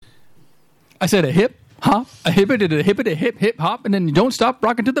I said a hip hop, a hippity, a hippity, hip hip hop, and then you don't stop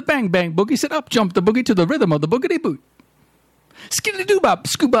rocking to the bang bang boogie. Sit up, jump the boogie to the rhythm of the boogity boot. Skitty doo bop,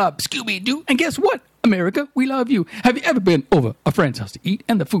 Scooby Doo. And guess what? America, we love you. Have you ever been over a friend's house to eat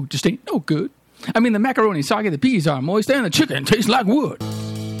and the food just ain't no good? I mean, the macaroni soggy, the peas are moist, and the chicken tastes like wood.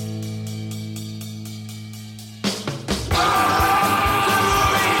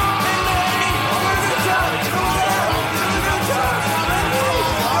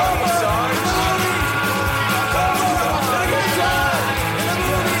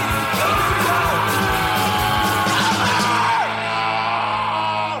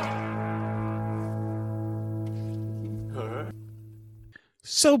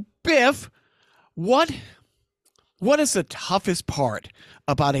 So, Biff, what is the toughest part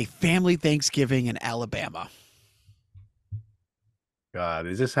about a family Thanksgiving in Alabama? God,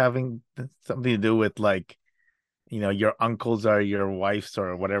 is this having something to do with, like, your uncles are your wives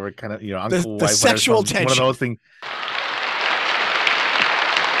or whatever kind of, uncle, the wife, sexual whatever, tension. one of those things.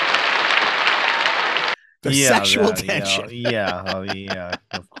 Sexual tension. Yeah,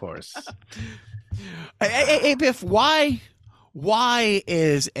 of course. Hey, Biff, why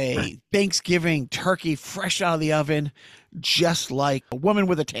is a Thanksgiving turkey fresh out of the oven just like a woman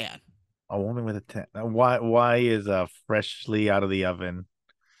with a tan? A woman with a tan. Why is a freshly out of the oven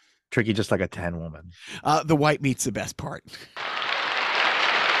turkey just like a tan woman? The white meat's the best part.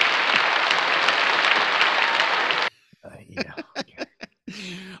 Yeah.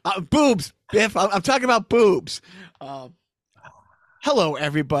 Boobs, Biff. I'm talking about boobs. Hello,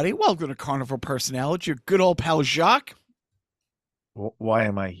 everybody. Welcome to Carnival Personality. Your good old pal Jacques. Why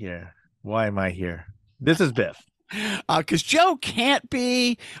am I here? This is Biff. Because Joe can't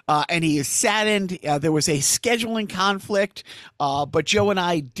be, and he is saddened. There was a scheduling conflict, but Joe and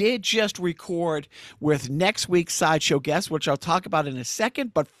I did just record with next week's Sideshow guest, which I'll talk about in a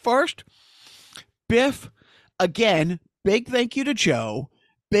second. But first, Biff, again, big thank you to Joe.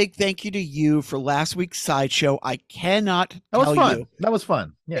 Big thank you to you for last week's Sideshow. I cannot tell you. That was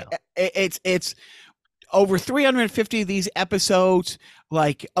fun. Yeah. It's over 350 of these episodes.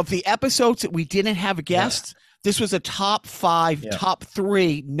 Like, of the episodes that we didn't have a guest, this was a top 5, top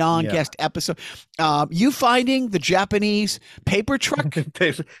 3 non-guest episode. You finding the Japanese paper truck?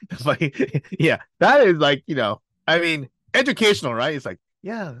 Yeah, that is, like, I mean, educational, right? It's like,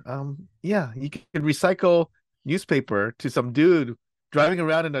 you can recycle newspaper to some dude driving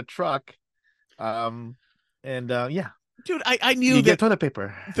around in a truck. Dude, I knew that get toilet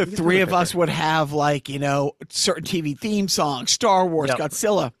paper. The three of us would have, like, certain TV theme songs, Star Wars,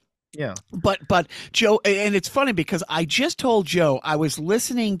 Godzilla. Yeah. But Joe, and it's funny because I just told Joe I was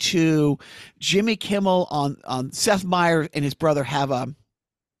listening to Jimmy Kimmel on Seth Meyers and his brother have a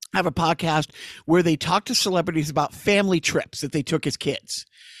podcast where they talk to celebrities about family trips that they took as kids.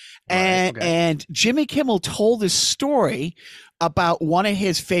 And Jimmy Kimmel told this story about one of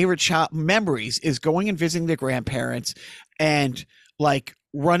his favorite memories is going and visiting their grandparents and, like,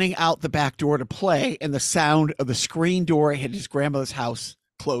 running out the back door to play, and the sound of the screen door at his grandmother's house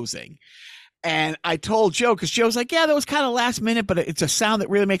closing. And I told Joe, because Joe's like, yeah, that was kind of last minute, but it's a sound that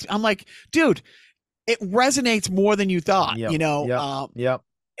really makes. I'm like, dude, it resonates more than you thought. Yep.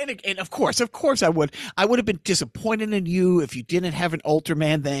 And of course I would have been disappointed in you if you didn't have an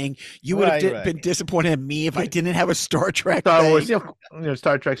Ultraman thing. You would have been disappointed in me if I didn't have a Star Trek Star thing. Wars,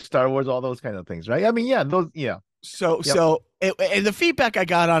 Star Trek, Star Wars, all those kind of things, right? I mean, So and the feedback I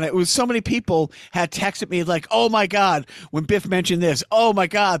got on it was so many people had texted me like, oh my God, when Biff mentioned this, oh my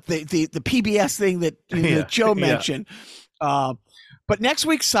God, the PBS thing that Joe mentioned. But next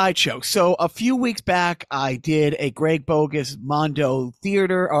week's Sideshow. So a few weeks back, I did a Greg Bogus Mondo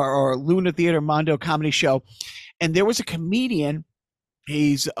Theater or Luna Theater Mondo comedy show. And there was a comedian.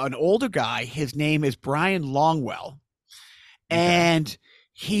 He's an older guy. His name is Brian Longwell. Okay. And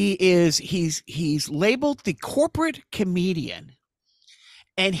he's labeled the corporate comedian.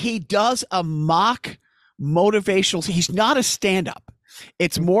 And he does a mock motivational. He's not a stand-up.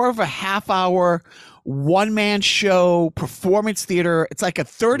 It's more of a half-hour one-man show, performance theater. It's like a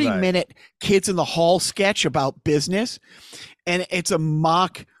 30-minute Kids in the Hall sketch about business, and it's a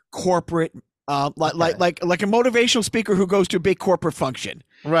mock corporate, like a motivational speaker who goes to a big corporate function.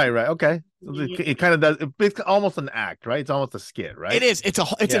 Right. Okay. It kind of does. It's almost an act, right? It's almost a skit, right? It is. It's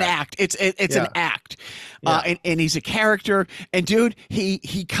an act. It's an act. And he's a character. And dude,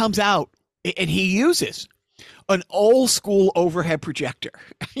 he comes out and he uses an old school overhead projector,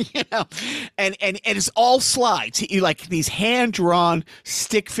 and it's all slides. He like these hand drawn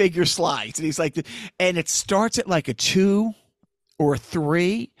stick figure slides, and he's like, and it starts at like a 2 or a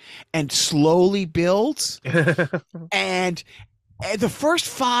 3, and slowly builds, and the first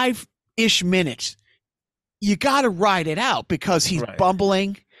 5 ish minutes, you got to ride it out because he's Right.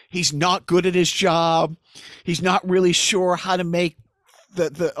 bumbling. He's not good at his job. He's not really sure how to make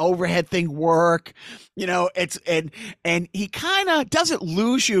the overhead thing work. And he kind of doesn't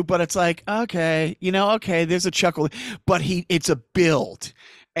lose you, but it's like, okay, okay, there's a chuckle, but it's a build.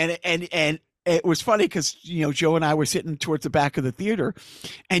 And it was funny because, Joe and I were sitting towards the back of the theater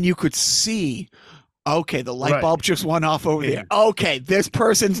and you could see, okay, the light bulb just went off over there. Okay, this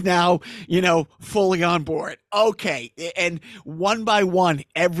person's now, fully on board. Okay. And one by one,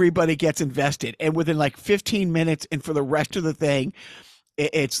 everybody gets invested. And within like 15 minutes and for the rest of the thing,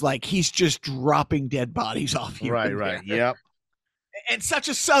 it's like he's just dropping dead bodies off you. Right. Yep. In such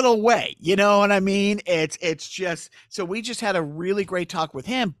a subtle way. You know what I mean? It's just, so we just had a really great talk with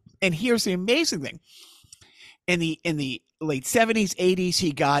him. And here's the amazing thing. In the late 70s, 80s,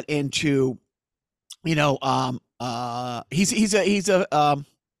 he got into, he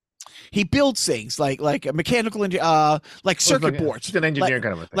builds things like a mechanical, like circuit boards. He's an engineer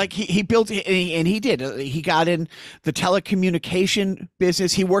kind of a thing. Like he built, and he did. He got in the telecommunication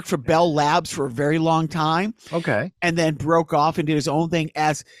business. He worked for Bell Labs for a very long time. Okay. And then broke off and did his own thing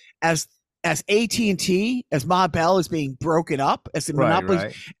as AT&T, as Ma Bell is being broken up as the monopoly.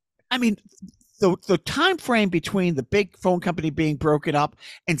 Right. I mean, the time frame between the big phone company being broken up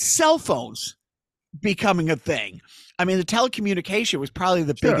and cell phones becoming a thing. I mean, the telecommunication was probably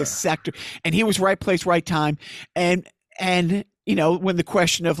the biggest sector, and he was right place, right time. And when the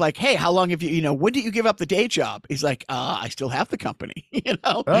question of like, hey, how long have you, when did you give up the day job? He's like, I still have the company,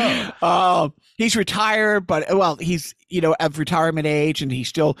 he's retired, but he's, of retirement age and he's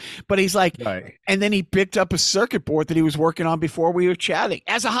still, but he's like, and then he picked up a circuit board that he was working on before we were chatting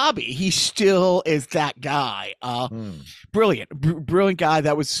as a hobby. He still is that guy. Brilliant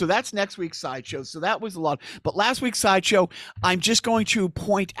guy. So that's next week's sideshow. So that was a lot, but last week's sideshow, I'm just going to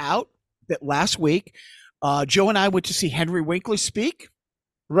point out that last week, Joe and I went to see Henry Winkler speak.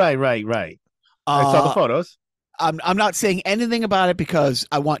 Right. I saw the photos. I'm not saying anything about it because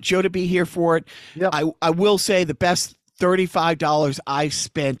I want Joe to be here for it. Yep. I will say the best $35 I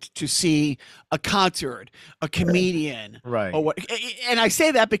spent to see a concert, a comedian, right? Or what? And I say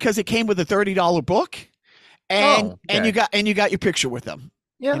that because it came with a $30 book, and you got your picture with them.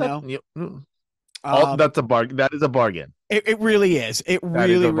 Yeah, that's a bargain. That is a bargain. It really is. It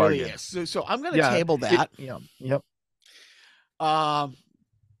really is. So I'm going to table that. Yep.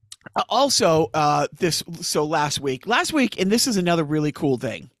 Also, last week, and this is another really cool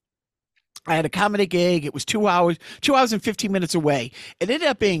thing. I had a comedy gig. It was 2 hours and 15 minutes away. It ended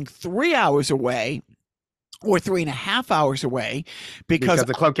up being 3 hours away, or 3.5 hours away, because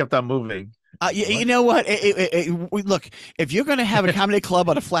the club kept on moving. You know what? Look, if you're going to have a comedy club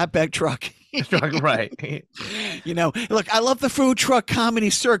on a flatbed truck, right? Look, I love the food truck comedy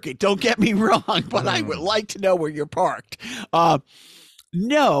circuit. Don't get me wrong, but I would like to know where you're parked.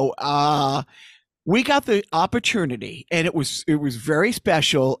 We got the opportunity, and it was very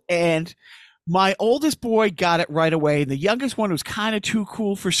special. And my oldest boy got it right away. And the youngest one was kind of too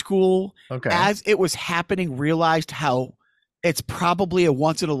cool for school. Okay. As it was happening, realized how it's probably a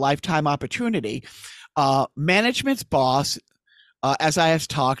once in a lifetime opportunity. Management's boss, as I have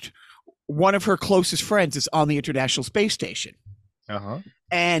talked, one of her closest friends is on the International Space Station.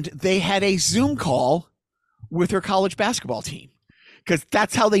 And they had a Zoom call with her college basketball team, because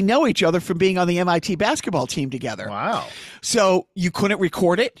that's how they know each other from being on the MIT basketball team together. Wow. So you couldn't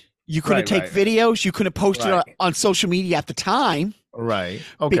record it. You couldn't take videos. You couldn't post it on social media at the time. Right.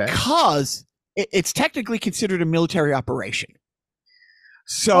 Okay. Because it's technically considered a military operation.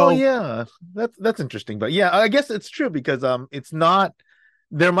 So that's interesting. But yeah, I guess it's true because it's not,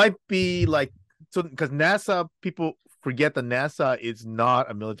 there might be like, so because NASA, people forget that NASA is not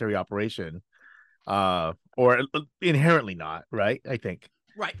a military operation, or inherently not, right? I think.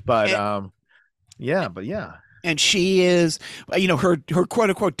 Right. But and, but yeah. And she is, her quote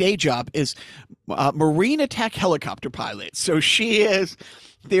unquote day job is Marine attack helicopter pilot. So she is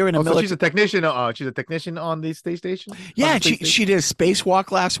there in a military. She's a technician. She's a technician on the space station. Yeah, she did a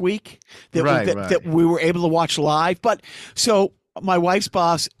spacewalk last week that we were able to watch live. But so my wife's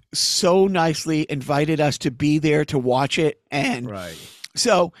boss so nicely invited us to be there to watch it, and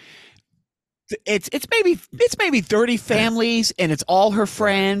so it's maybe 30 families, and it's all her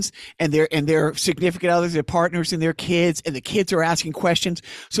friends and their significant others, their partners, and their kids, and the kids are asking questions.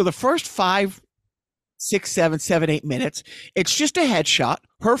 So the first 5, 6, 7, 7, 8 minutes, it's just a headshot,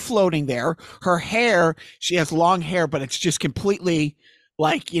 her floating there, her hair, she has long hair, but it's just completely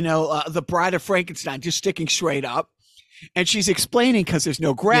like, the Bride of Frankenstein, just sticking straight up. and she's explaining because there's no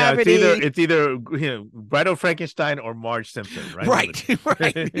Yeah, gravity. it's either Bride of Frankenstein or Marge Simpson, right?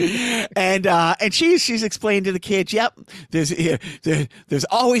 Right. And she's explaining to the kids, yep, there's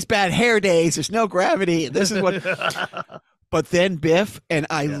always bad hair days. There's no gravity. This is what. But then Biff and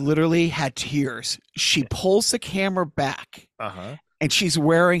I literally had tears. She pulls the camera back, and she's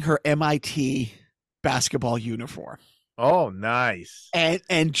wearing her MIT basketball uniform. Oh, nice.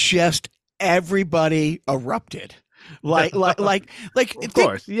 And just everybody erupted. Like Of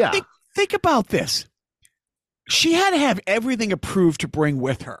course, yeah. Think about this. She had to have everything approved to bring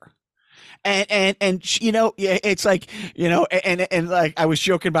with her. And it's like, and like I was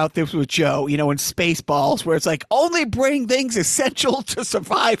joking about this with Joe, in Spaceballs, where it's like only bring things essential to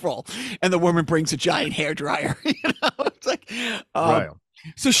survival, and the woman brings a giant hairdryer. It's like, Right.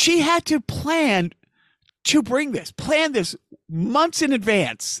 So she had to plan this months in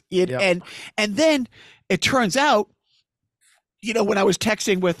advance, and then it turns out, when I was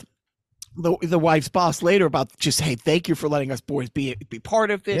texting with the wife's boss later about just, hey, thank you for letting us boys be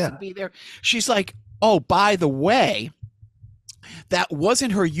part of this and be there. She's like, oh, by the way, that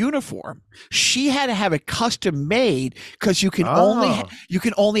wasn't her uniform. She had to have it custom made because you can only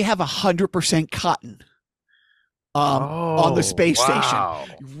have 100% cotton on the space station.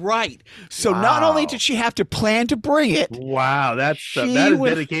 Right. So not only did she have to plan to bring it. Wow, that is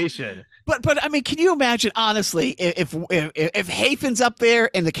dedication. But I mean, can you imagine, honestly, if Hafan's up there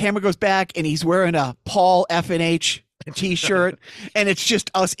and the camera goes back and he's wearing a Paul F&H T-shirt and it's just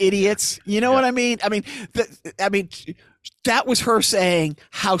us idiots? You know what I mean? I mean, that was her saying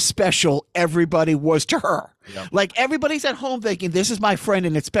how special everybody was to her. Yep. Like everybody's at home thinking, this is my friend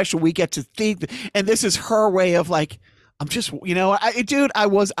and it's special. We get to think, and this is her way of like, I'm just, I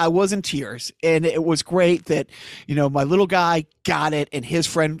was in tears, and it was great that, my little guy got it and his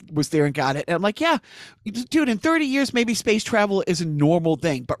friend was there and got it. And I'm like, yeah, dude, in 30 years, maybe space travel is a normal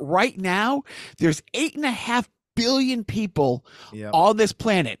thing. But right now there's 8.5 billion people on this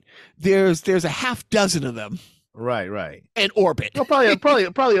planet. There's a half dozen of them. Right. In orbit. Well,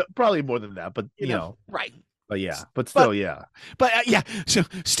 probably more than that, but right. But still, so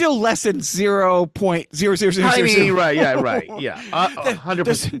still less than 0.0000. I mean, right,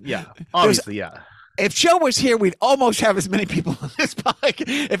 100%, obviously, If Joe was here, we'd almost have as many people on this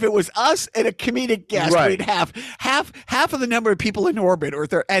podcast. If it was us and a comedic guest, we'd have half of the number of people in orbit.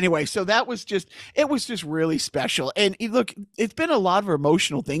 Anyway, so it was just really special. And look, it's been a lot of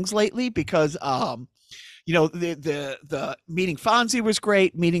emotional things lately because the meeting Fonzie was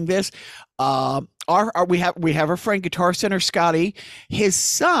great. Meeting this, we have our friend Guitar Center Scotty. His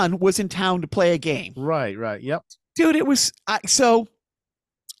son was in town to play a game. Right. Yep. Dude, it was so.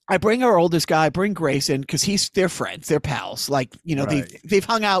 I bring our oldest guy, bring Grayson, because they're friends, they're pals. Like they've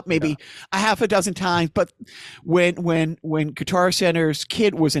hung out maybe a half a dozen times. But when Guitar Center's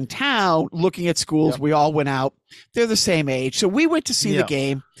kid was in town looking at schools, we all went out. They're the same age, so we went to see the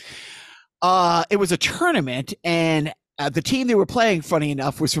game. It was a tournament, and the team they were playing, funny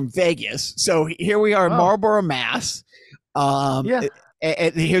enough, was from Vegas. So here we are in Marlborough, Mass. And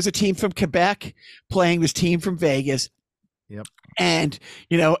here's a team from Quebec playing this team from Vegas. Yep. And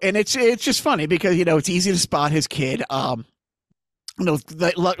and it's just funny because it's easy to spot his kid. Because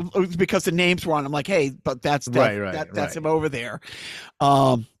the names were on. I'm like, hey, but that's him over there.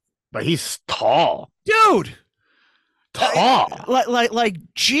 But he's tall, dude. Tall, like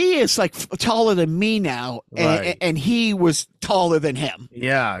G is like taller than me now, and he was taller than him.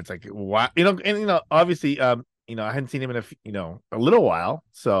 Yeah, it's like wow, obviously, I hadn't seen him in a little while,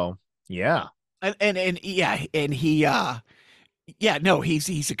 so yeah, and he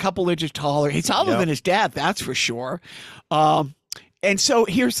he's a couple inches taller. He's taller than his dad, that's for sure. And so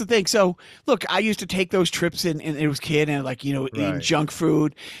here's the thing. So look, I used to take those trips and it was kid and eating junk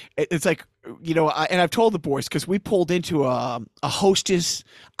food. It's like, and I've told the boys, because we pulled into a Hostess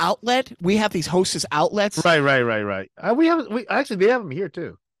outlet. We have these Hostess outlets. Right. We actually, they have them here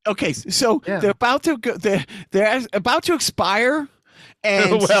too. Okay. So they're about to go, they're about to expire.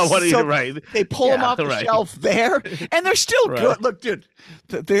 And they pull them off the shelf there, and they're still good. Look, dude,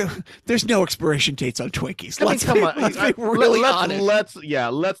 there's no expiration dates on Twinkies. Let's be really honest.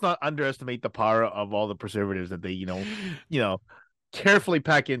 Let's not underestimate the power of all the preservatives that they, carefully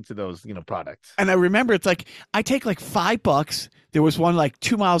pack into those, products. And I remember it's like I take like $5. There was one like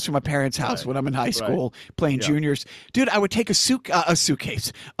 2 miles from my parents' house when I'm in high school playing juniors. Dude, I would take a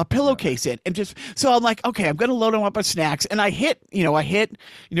suitcase, a pillowcase in, and just so I'm like, okay, I'm gonna load them up on snacks. And I hit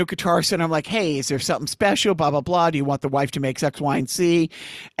Guitar Center. I'm like, hey, is there something special? Blah blah blah. Do you want the wife to make X, Y, and Z?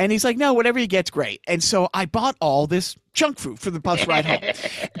 And he's like, no, whatever you get's great. And so I bought all this junk food for the bus ride home.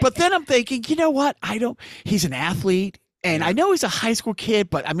 But then I'm thinking, you know what? He's an athlete. And I know he's a high school kid,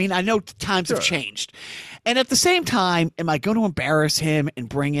 but I mean, I know times have changed. And at the same time, am I going to embarrass him and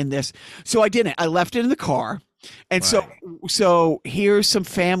bring in this? So I didn't. I left it in the car. And so here's some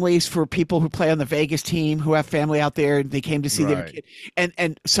families for people who play on the Vegas team who have family out there. They came to see their kid,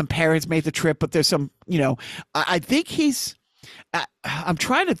 and some parents made the trip. But there's some, I think he's. I'm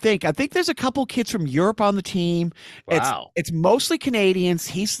trying to think. I think there's a couple kids from Europe on the team. Wow. It's mostly Canadians.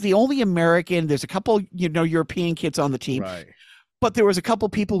 He's the only American. There's a couple, European kids on the team. Right. But there was a couple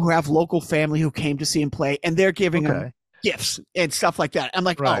people who have local family who came to see him play, and they're giving him gifts and stuff like that. I'm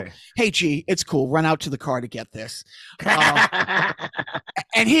like, oh, hey, G, it's cool. Run out to the car to get this. And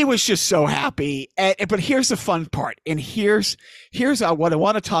he was just so happy. But here's the fun part. And here's what I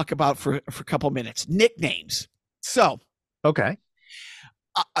want to talk about for a couple minutes. Nicknames. So. Okay.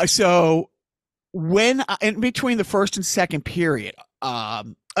 So when in between the first and second period,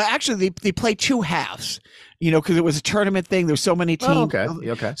 actually they played two halves, because it was a tournament thing. There were so many teams. Oh,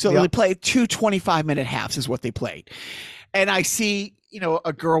 okay. So they played two 25-minute halves is what they played. And I see,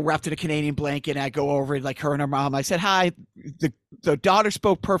 a girl wrapped in a Canadian blanket, and I go over like her and her mom. I said, hi. The daughter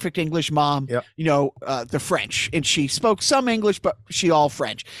spoke perfect English, mom, the French. And she spoke some English, but she all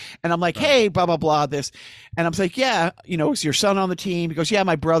French. And I'm like, hey, blah, blah, blah, this. And I'm like, yeah, is your son on the team? He goes, yeah,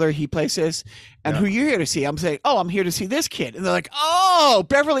 my brother, he plays this. And who you here to see? I'm saying, oh, I'm here to see this kid. And they're like, oh,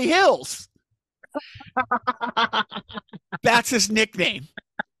 Beverly Hills. That's his nickname.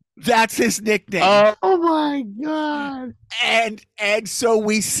 That's his nickname. Oh my God. And so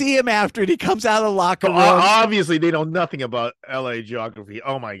we see him after, and he comes out of the locker room. Obviously, they know nothing about LA geography.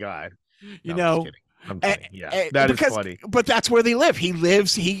 Oh my God. I'm kidding. Yeah, that is funny. But that's where they live. He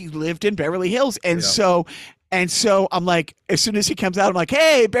lived in Beverly Hills. And so I'm like, as soon as he comes out, I'm like,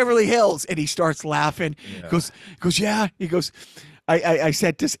 hey, Beverly Hills. And he starts laughing. Yeah. Goes, yeah. He goes, I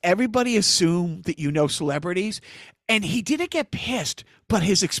said, does everybody assume that you know celebrities? And he didn't get pissed, but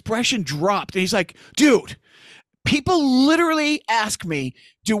his expression dropped. And he's like, dude, people literally ask me,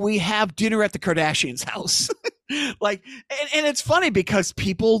 do we have dinner at the Kardashians' house? And it's funny because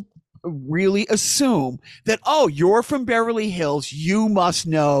people really assume that, oh, you're from Beverly Hills. You must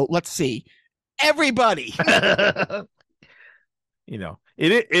know, let's see, everybody. It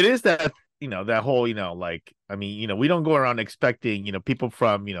is that, that whole, we don't go around expecting, people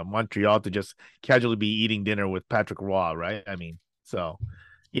from, Montreal to just casually be eating dinner with Patrick Roy, right? I mean, so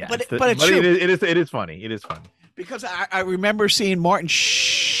yeah, but it's true. It is funny. It is funny. Because I remember seeing Martin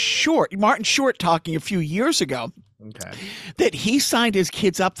Short talking a few years ago. Okay. That he signed his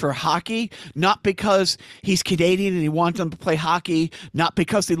kids up for hockey, not because he's Canadian and he wants them to play hockey, not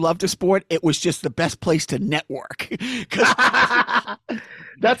because they love the sport. It was just the best place to network.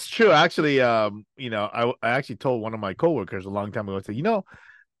 That's true. Actually, I actually told one of my coworkers a long time ago, I said,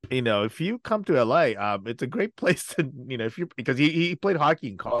 if you come to LA, it's a great place to, because he played hockey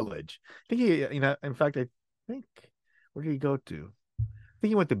in college. I think in fact, I think, where did he go to? I think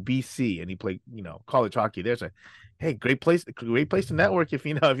he went to BC and he played, college hockey there. So, hey, great place to network if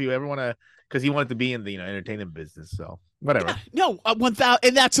you ever want to, because he wanted to be in the entertainment business. So whatever. Yeah, no, 1,000,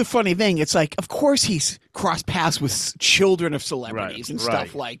 and that's a funny thing. It's like, of course, he's crossed paths with children of celebrities and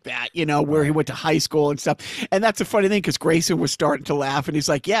stuff like that. Where he went to high school and stuff. And that's a funny thing because Grayson was starting to laugh, and he's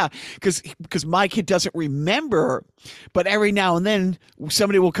like, yeah, because my kid doesn't remember, but every now and then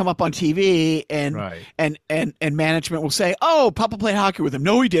somebody will come up on TV and management will say, oh, Papa played hockey with him.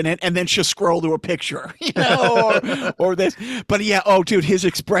 No, he didn't. And then she'll scroll to a picture, or this. But yeah, oh, dude, his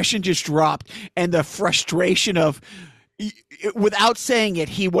expression just dropped, and the frustration of, without saying it,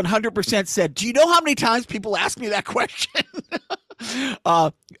 he 100% said, do you know how many times people ask me that question?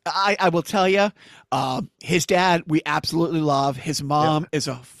 I will tell you, his dad, we absolutely love. His mom is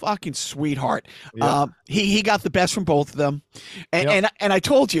a fucking sweetheart. He got the best from both of them. And I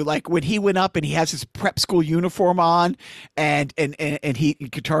told you, like, when he went up and he has his prep school uniform on and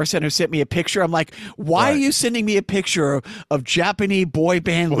Guitar Center sent me a picture. I'm like, why are you sending me a picture of Japanese boy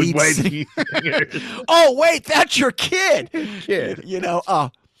band lead singer? Oh, wait, that's your kid.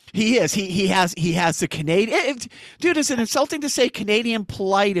 He is. He has the Canadian. Dude, is it insulting to say Canadian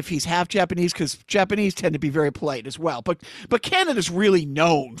polite if he's half Japanese? Because Japanese tend to be very polite as well. But Canada's really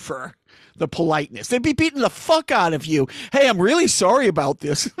known for the politeness. They'd be beating the fuck out of you. Hey, I'm really sorry about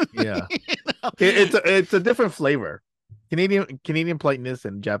this. Yeah, it's a different flavor. Canadian politeness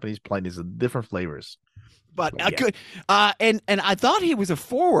and Japanese politeness are different flavors. But good, and I thought he was a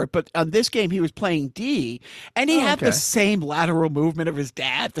forward, but on this game he was playing D, and he had the same lateral movement of his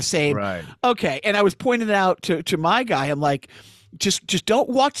dad, the same. Right. Okay, and I was pointing it out to my guy. I'm like, just don't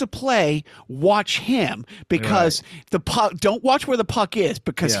watch the play, watch him, because the puck, don't watch where the puck is,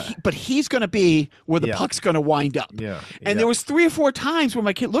 because but he's going to be where the puck's going to wind up. And there was 3 or 4 times where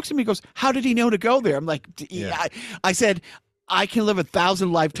my kid looks at me and goes, how did he know to go there? I'm like, I said, I can live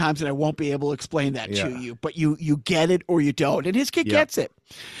 1,000 lifetimes and I won't be able to explain that to you, but you get it or you don't. And his kid gets it.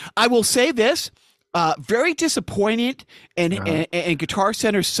 I will say this, very disappointed in Guitar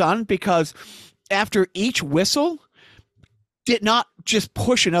Center's son, because after each whistle, did not just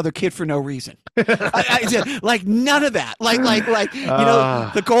push another kid for no reason. I said, like, none of that. Like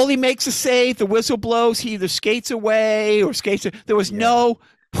the goalie makes a save, the whistle blows, he either skates away or skates. There was no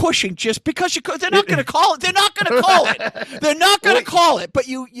pushing just because you could. They're not going to call it. They're not going to call it. They're not going to call it. But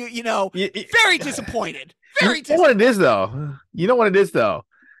you know, very disappointed. Very disappointed. You know what it is, though? You know what it is, though?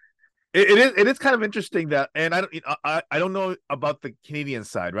 It is kind of interesting that, and I don't know about the Canadian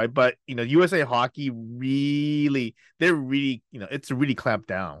side, right? But USA Hockey they're really it's really clamped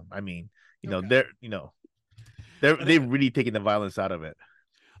down. I mean, they've really taken the violence out of it.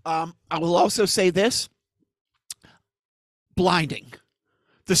 I will also say this: blinding.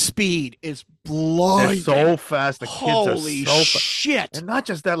 The speed is blinding. They're so fast. The kids are so shit. Fast. And not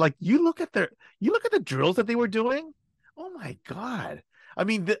just that, like you look at the drills that they were doing. Oh my God. I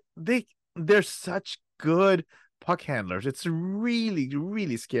mean, they're such good puck handlers. It's really,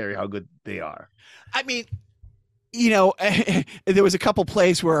 really scary how good they are. I mean, there was a couple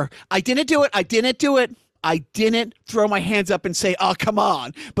plays where I didn't do it. I didn't throw my hands up and say, oh, come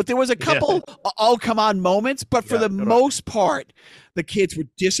on. But there was a couple, oh, come on moments. But for the most part, the kids were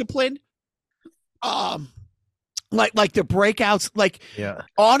disciplined. Like the breakouts,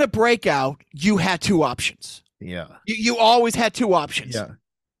 on a breakout, you had 2 options. Yeah. You always had 2 options. Yeah.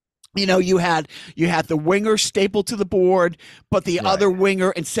 You had the winger stapled to the board, but the other winger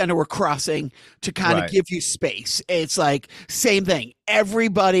and center were crossing to kind of give you space. It's like same thing.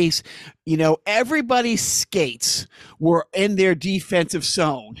 Everybody's skates were in their defensive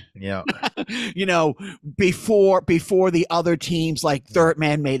zone. Yeah. Before the other teams, like third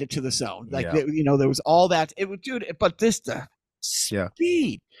man made it to the zone. Like there was all that. It was, dude, but this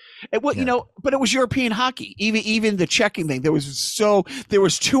speed. It was, but it was European hockey. Even the checking thing, there was 2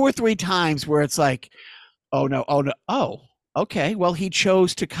 or 3 times where it's like, oh no, okay, well he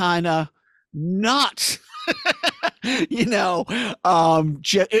chose to kind of not, like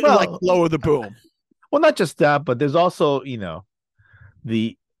lower the boom. Well, not just that, but there's also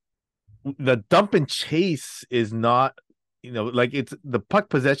the dump and chase is not, like it's the puck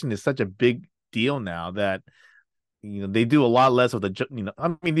possession is such a big deal now that. They do a lot less of the, I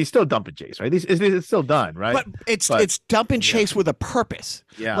mean, they still dump and chase, right? It's still done, right? But it's dump and chase with a purpose.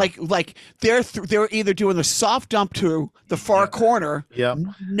 Yeah. Like they're either doing the soft dump to the far corner,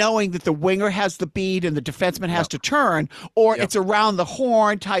 knowing that the winger has the bead and the defenseman has to turn, or it's around the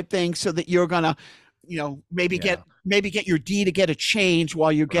horn type thing so that you're going to, maybe get your D to get a change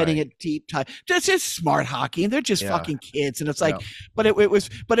while you're getting it deep time. That's just smart hockey, and they're just fucking kids. And it's like, but it was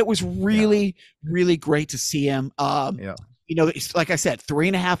really, really great to see him. Like I said,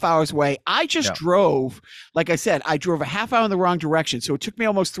 3.5 hours away. I just drove, like I said, I drove a half hour in the wrong direction. So it took me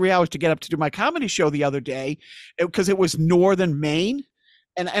almost 3 hours to get up to do my comedy show the other day because it was northern Maine.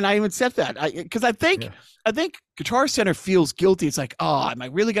 And I even said that because I think Guitar Center feels guilty. It's like, oh, am I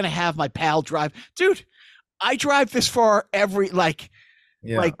really going to have my pal drive? Dude, I drive this far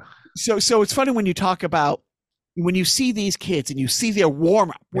so it's funny when you talk about when you see these kids and you see their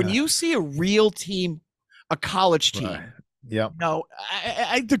warm up, when you see a real team, a college team. No,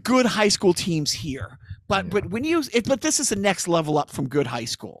 the good high school teams here, but when but this is the next level up from good high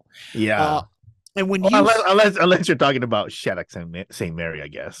school. Yeah. And when unless you're talking about Shattuck St. Mary, I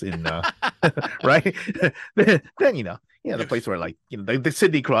guess, in right, then the place where the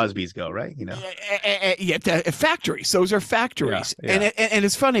Sidney Crosbys go, right? Factories. Those are factories, and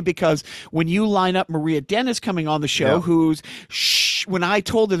it's funny because when you line up Maria Dennis coming on the show, when I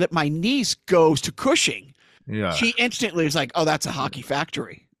told her that my niece goes to Cushing, she instantly was like, "Oh, that's a hockey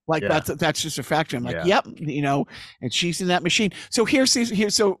factory." Like that's just a factory. I'm like, "Yep," and she's in that machine. So here's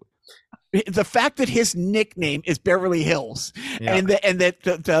the fact that his nickname is Beverly Hills, and that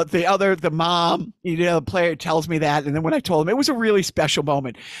the mom, the player tells me that, and then when I told him, it was a really special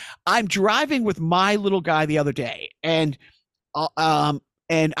moment. I'm driving with my little guy the other day, and I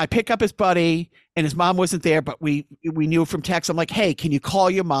pick up his buddy, and his mom wasn't there, but we knew from text. I'm like, hey, can you call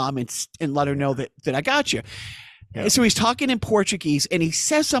your mom and let her know that I got you? Yeah. So he's talking in Portuguese, and he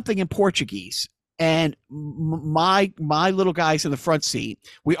says something in Portuguese. And my little guy's in the front seat.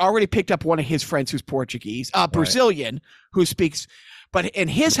 We already picked up one of his friends who's Portuguese, Brazilian, who speaks. But in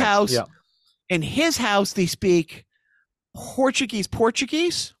his house, they speak Portuguese,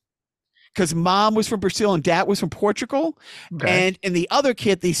 because mom was from Brazil and dad was from Portugal. Okay. And the other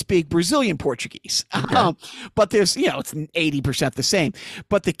kid, they speak Brazilian Portuguese. Okay. But there's, it's 80% the same.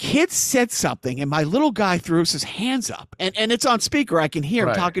 But the kid said something, and my little guy threw his hands up, and it's on speaker. I can hear him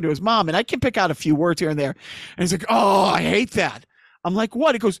Right. talking to his mom, and I can pick out a few words here and there. And he's like, "Oh, I hate that." I'm like,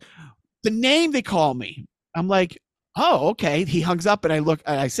 "What?" He goes, "The name they call me." I'm like, "Oh, okay." He hangs up, and I look,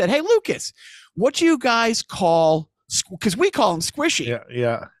 and I said, "Hey, Lucas, what do you guys call?" Because we call him Squishy. Yeah.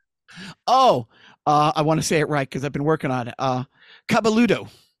 Yeah. Oh, I want to say it right because I've been working on it. Cabelo,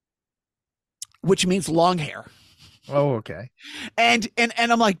 which means long hair. Oh, okay. And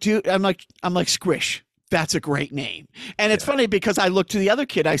I'm like, dude, I'm like Squish. That's a great name. And it's funny because I looked to the other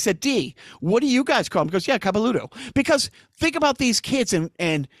kid. I said, D, what do you guys call him? He goes, yeah, Cabelo. Because think about these kids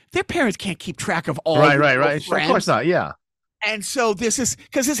and their parents can't keep track of all. Right. Of course not. Yeah. And so this is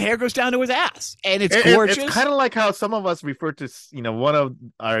because his hair goes down to his ass, and it's gorgeous. It's kind of like how some of us refer to, one of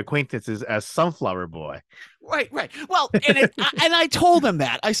our acquaintances as Sunflower Boy. Right. Well, and I told him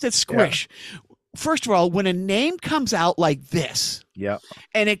that. I said, Squish. Yeah. First of all, when a name comes out like this,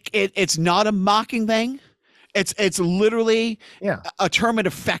 and it's not a mocking thing, it's literally a term of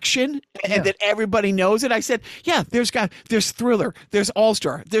affection, and that everybody knows it. I said, there's Thriller, there's All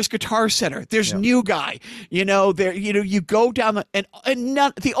Star, there's Guitar Center, there's New Guy. You go down and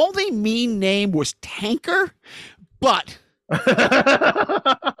none, the only mean name was Tanker, but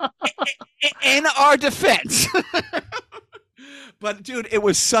in our defense. But dude, it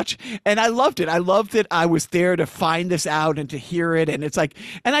was and I loved it. I loved that I was there to find this out and to hear it. And it's like,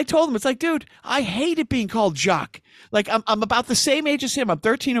 and I told him, it's like, dude, I hated being called Jacques. Like I'm about the same age as him. I'm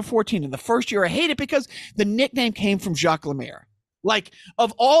 13 or 14. In the first year, I hate it because the nickname came from Jacques Lemaire. Like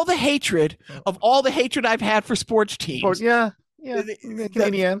of all the hatred I've had for sports teams. The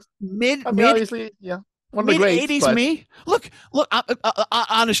Canadians. Obviously, one of the greats, 80s, but... me. Look,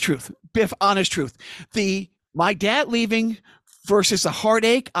 honest truth, Biff, honest truth. My dad leaving versus a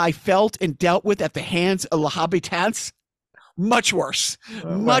heartache I felt and dealt with at the hands of Le Habitants, much worse.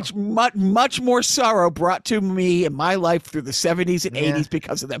 Much more sorrow brought to me in my life through the 70s and 80s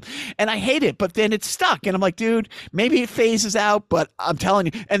because of them. And I hate it, but then it's stuck. And I'm like, dude, maybe it phases out, but I'm telling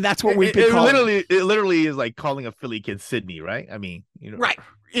you, and that's what we've been calling. It literally is like calling a Philly kid Sydney, right? I mean, right.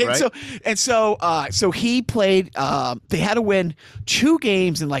 So he played. They had to win 2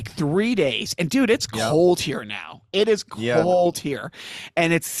 games in like 3 days, and dude, it's cold here now. It is cold here,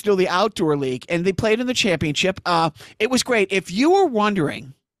 and it's still the outdoor league. And they played in the championship. It was great. If you were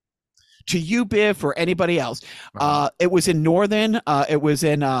wondering, to you, Biff, or anybody else, it was in northern. It was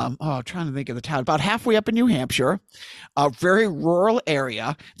in. I'm trying to think of the town. About halfway up in New Hampshire, a very rural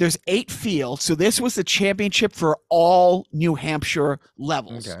area. There's 8 fields, so this was the championship for all New Hampshire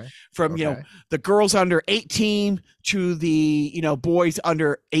levels, from the girls under 18 to the boys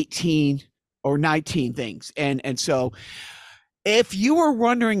under 18 or 19 things, and so. If you were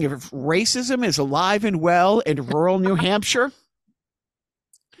wondering if racism is alive and well in rural New Hampshire.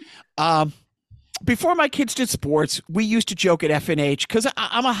 Before my kids did sports, we used to joke at FNH because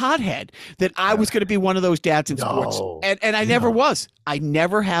I'm a hothead that I was going to be one of those dads in sports, and I never was. I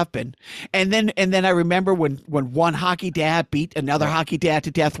never have been. And then I remember when one hockey dad beat another hockey dad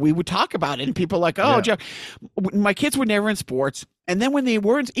to death, we would talk about it, and people were like, "Oh, Joe." My kids were never in sports, and then when they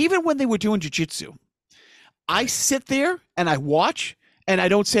weren't, even when they were doing jiu-jitsu, I sit there and I watch, and I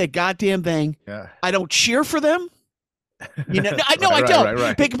don't say a goddamn thing. I don't cheer for them. I know I don't.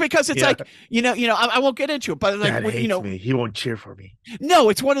 Right. Because it's like, I won't get into it, but like, Dad hates me. He won't cheer for me. No,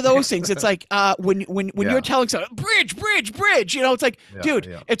 it's one of those things. It's like when you're telling someone bridge, it's like,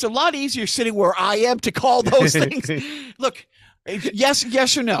 dude, it's a lot easier sitting where I am to call those things. Look,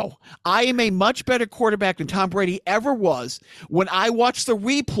 yes or no. I am a much better quarterback than Tom Brady ever was when I watched the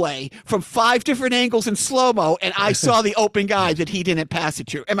replay from 5 different angles in slow-mo and I saw the open guy that he didn't pass it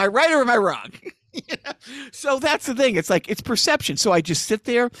to. Am I right or am I wrong? So that's the thing. It's like, it's perception. So I just sit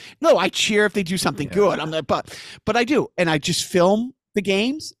there. No, I cheer if they do something good. I'm like, but I do, and I just film the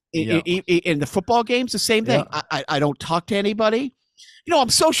games. In the football games, the same thing. I don't talk to anybody. I'm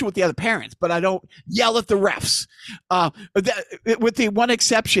social with the other parents, but I don't yell at the refs. With the one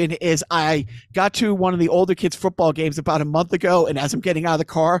exception is I got to one of the older kids' football games about a month ago, and as I'm getting out of the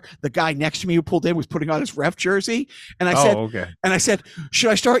car, the guy next to me who pulled in was putting on his ref jersey, and I said, should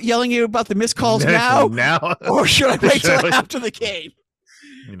I start yelling at you about the missed calls now, or should I wait till after the game?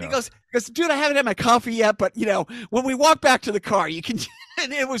 He goes, dude, I haven't had my coffee yet, but when we walk back to the car, you can.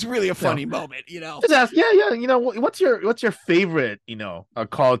 And it was really a funny moment, you know. Just ask, yeah. You know, what's your favorite,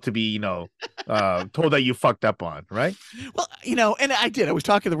 call to be, told that you fucked up on, right? Well, you know, and I did. I was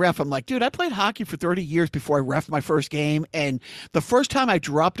talking to the ref. I'm like, dude, I played hockey for 30 years before I reffed my first game. And the first time I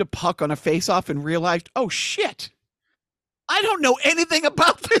dropped a puck on a face-off and realized, oh, shit, I don't know anything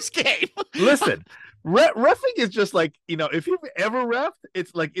about this game. Listen, reffing is just like, if you've ever reffed,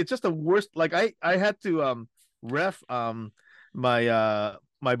 it's just the worst. Like I had to ref my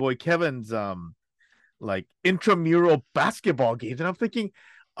boy Kevin's like intramural basketball games, and I'm thinking,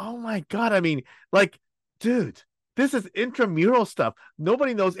 oh my God, I mean, like, dude, this is intramural stuff.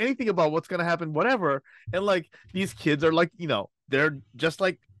 Nobody knows anything about what's gonna happen, whatever. And like these kids are like, they're just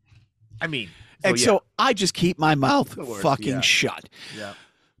like, I mean, so I just keep my mouth fucking shut. Yeah.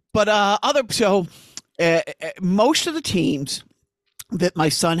 But most of the teams that my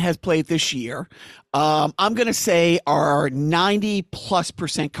son has played this year, I'm going to say are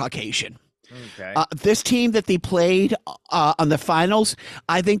 90+% Caucasian. Okay. This team that they played on the finals,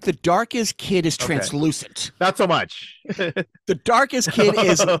 I think the darkest kid is translucent. Not so much. The darkest kid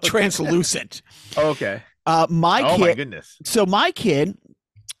is translucent. Okay. My goodness. So my kid,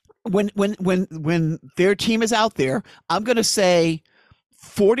 when their team is out there, I'm going to say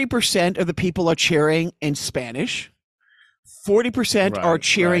 40% of the people are cheering in Spanish. 40% are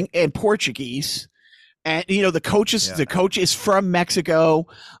cheering in Portuguese, and the coach is from Mexico,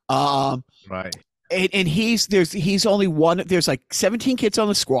 right? And he's only one. There's like 17 kids on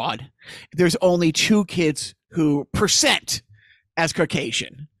the squad. There's only 2 kids who percent as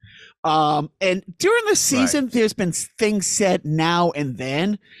Caucasian. And during the season, there's been things said now and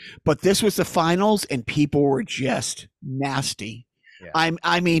then, but this was the finals, and people were just nasty. Yeah.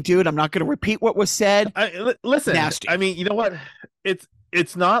 I mean, dude, I'm not going to repeat what was said. Listen, nasty. I mean, you know what?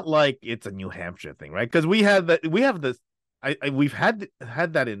 It's not like it's a New Hampshire thing, right? Because we've had that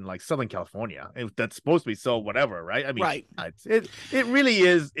in like Southern California. That's supposed to be so whatever, right? I mean, it really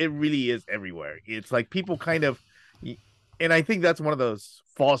is everywhere. It's like people kind of, and I think that's one of those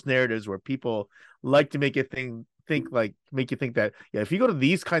false narratives where people like to make you think that if you go to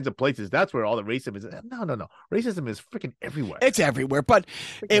these kinds of places, that's where all the racism is. No, racism is freaking everywhere. It's everywhere, but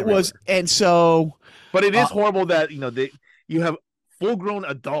was, and so. But it is horrible that you have full-grown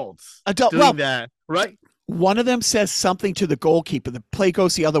adults doing that, right? One of them says something to the goalkeeper. The play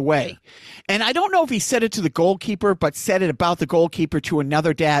goes the other way, and I don't know if he said it to the goalkeeper, but said it about the goalkeeper to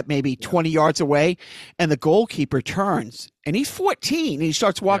another dad, maybe 20 yards away, and the goalkeeper turns, and he's 14, and he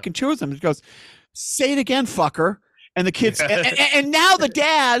starts walking towards them. He goes, "Say it again, fucker." And the kids, and now the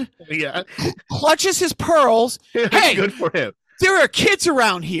dad clutches his pearls. Hey, good for him. There are kids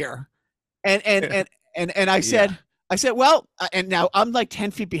around here. And I said, well, and now I'm like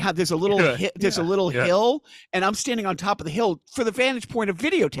 10 feet behind. There's a little, hill, and I'm standing on top of the hill for the vantage point of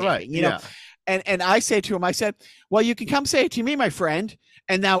videotaping, you know? And I say to him, I said, well, you can come say it to me, my friend.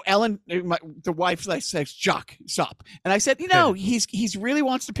 And now Ellen, the wife, says, Jock, stop. And I said, he's really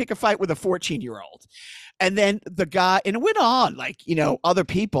wants to pick a fight with a 14-year-old. And then the guy, and it went on, other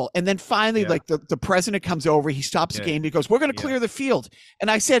people. And then finally, the president comes over. He stops the game. He goes, we're going to clear the field. And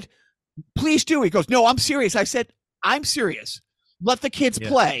I said, please do. He goes, no, I'm serious. I said, I'm serious. Let the kids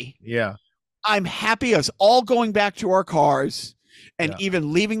play. Yeah. I'm happy as all going back to our cars and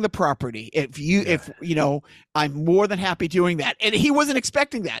even leaving the property. If I'm more than happy doing that. And he wasn't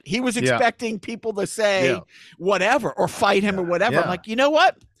expecting that. He was expecting people to say whatever or fight him or whatever. I'm like, you know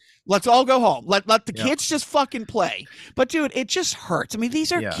what? Let's all go home. Let the kids just fucking play. But dude, it just hurts. I mean,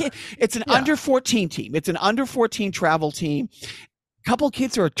 these are kids. It's an under 14 team. It's an under 14 travel team. A couple of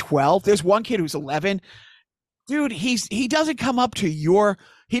kids are 12. There's one kid who's 11. Dude, he doesn't come up to your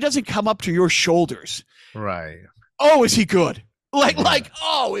shoulders. Right. Oh, is he good?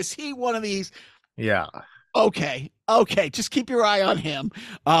 Oh, is he one of these? Yeah. Okay. Just keep your eye on him.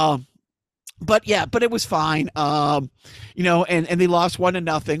 But it was fine. And they lost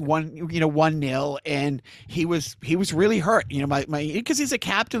 1-0, 1-0, and he was really hurt. Because he's a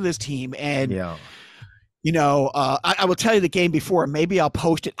captain of this team, and I will tell you the game before. Maybe I'll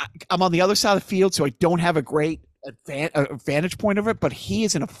post it. I'm on the other side of the field, so I don't have a great vantage point of it. But he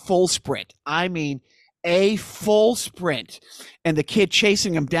is in a full sprint. I mean, a full sprint, and the kid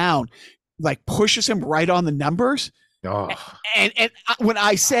chasing him down, pushes him right on the numbers. Oh. And when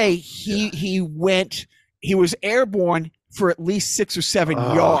I say he was airborne for at least 6 or 7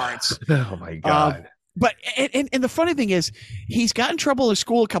 yards. Oh my God. But the funny thing is, he's got in trouble in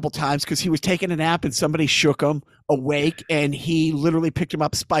school a couple times because he was taking a nap and somebody shook him awake, and he literally picked him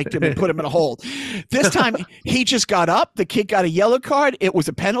up, spiked him, and put him in a hold. This time, he just got up. The kid got a yellow card. It was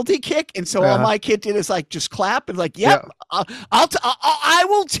a penalty kick, and so all my kid did is like just clap and like, yep, I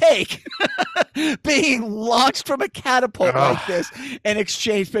will take being launched from a catapult like this in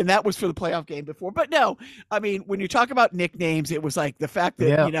exchange. And that was for the playoff game before. But no, I mean, when you talk about nicknames, it was like the fact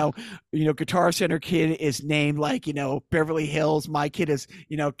that you know, Guitar Center kid is named like, you know, Beverly Hills. My kid is,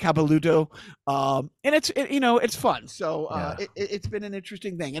 you know, Cabelo. And it's fun. So it's been an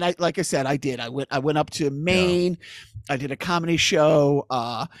interesting thing. And like I said, I went up to Maine. I did a comedy show.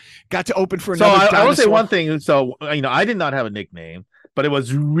 Got to open for another. So I will say one thing. So, you know, I did not have a nickname, but it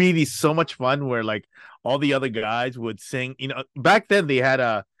was really so much fun where like all the other guys would sing. You know, back then they had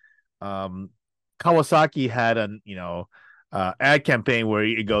a Kawasaki had a, you know, ad campaign where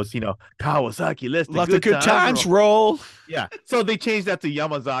it goes, you know, Kawasaki, let the good times roll. Yeah. So they changed that to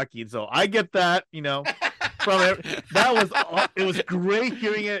Yamazaki. And so I get that, you know, it was great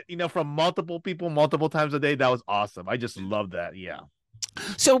hearing it, you know, from multiple people, multiple times a day. That was awesome. I just love that. Yeah.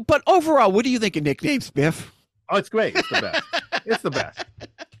 So, but overall, what do you think of nicknames, Biff? Oh, it's great. It's the best. It's the best.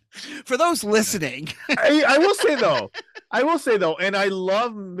 For those listening, I will say though, and I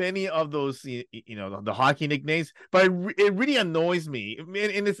love many of those, you know, the hockey nicknames, but it really annoys me.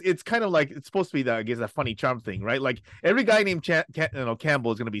 And it's kind of like, it's supposed to be that, I guess, a funny charm thing, right? Like every guy named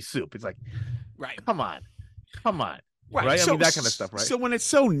Campbell is going to be Soup. It's like, right? Come on. Right. So, I mean, that kind of stuff, right? So when it's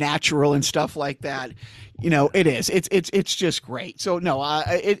so natural and stuff like that, you know, it is. It's just great. So no,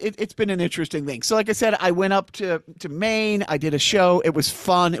 it's been an interesting thing. So like I said, I went up to Maine. I did a show. It was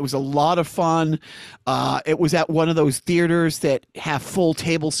fun. It was a lot of fun. It was at one of those theaters that have full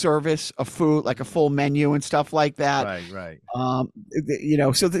table service of food, like a full menu and stuff like that. Right. You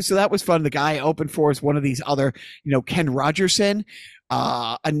know, so that was fun. The guy I opened for is one of these other, you know, Ken Rogerson.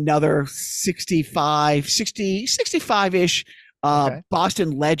 Another 65-ish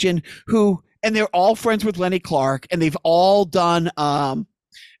Boston legend and they're all friends with Lenny Clark, and they've all done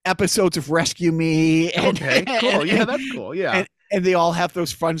episodes of Rescue Me. And, cool. Yeah, that's cool. Yeah. And they all have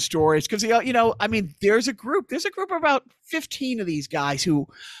those fun stories because, you know, I mean, there's a group of about 15 of these guys who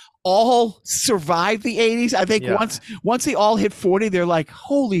all survived the 80s. I think once they all hit 40, they're like,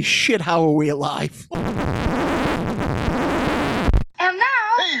 holy shit, how are we alive?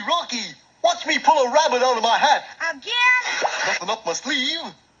 Hey, Rocky, watch me pull a rabbit out of my hat. Again? Nothing up my sleeve.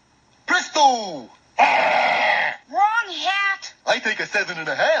 Presto! Wrong hat. I take a 7.5.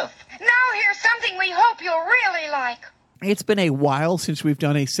 Now here's something we hope you'll really like. It's been a while since we've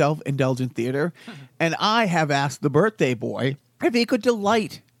done a self-indulgent theater, and I have asked the birthday boy if he could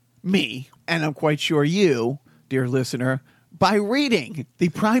delight me, and I'm quite sure you, dear listener, by reading the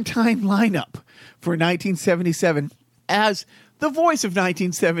primetime lineup for 1977 as the voice of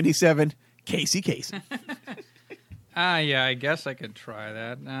 1977, Casey Kasem. Yeah, I guess I could try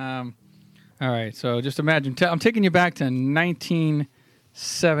that. All right, so just imagine. I'm taking you back to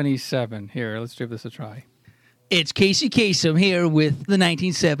 1977. Here, let's give this a try. It's Casey Kasem here with the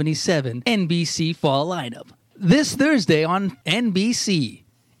 1977 NBC Fall lineup. This Thursday on NBC,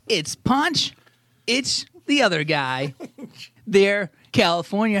 it's Punch, it's the other guy. They're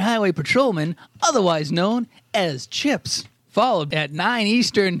California Highway Patrolman, otherwise known as Chips. Followed at 9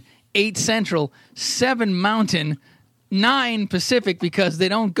 Eastern, 8 Central, 7 Mountain, 9 Pacific because they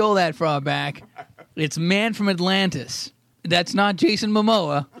don't go that far back. It's Man from Atlantis. That's not Jason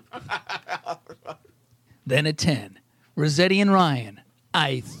Momoa. Then at 10, Rossetti and Ryan.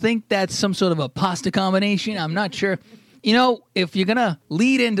 I think that's some sort of a pasta combination. I'm not sure. You know, if you're going to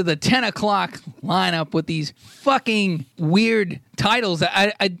lead into the 10 o'clock lineup with these fucking weird titles,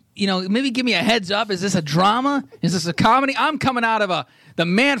 you know, maybe give me a heads up. Is this a drama? Is this a comedy? I'm coming out of the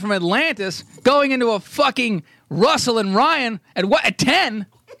Man from Atlantis, going into a fucking Russell and Ryan at 10?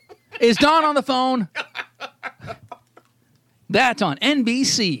 Is Dawn on the phone? That's on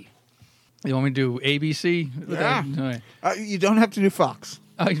NBC. You want me to do ABC? Yeah. You don't have to do Fox.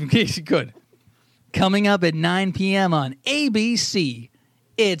 Oh, in case you could. Coming up at 9 p.m. on ABC,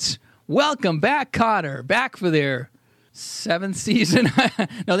 it's Welcome Back, Kotter, back for their 7th season.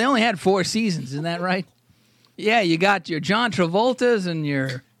 No, they only had 4 seasons, isn't that right? Yeah, you got your John Travoltas and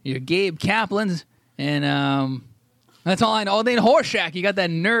your Gabe Kaplans, and that's all I know. Then Horseshack, you got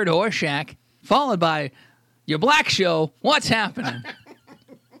that nerd Horseshack, followed by your black show, What's Happening?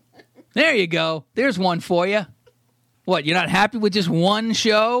 There you go. There's one for you. What, you're not happy with just one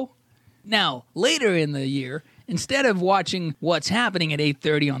show? Now, later in the year, instead of watching What's Happening at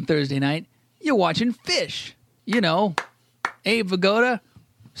 8:30 on Thursday night, you're watching Fish. You know, Abe Vigoda,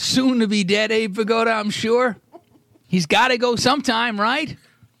 soon to be dead Abe Vigoda, I'm sure. He's got to go sometime, right?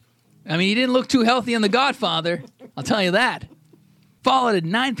 I mean, he didn't look too healthy in The Godfather. I'll tell you that. Followed at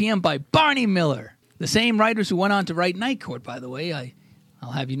 9 p.m. by Barney Miller. The same writers who went on to write Night Court, by the way.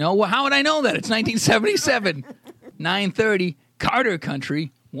 I'll have you know. Well, how would I know that? It's 1977. 9:30, Carter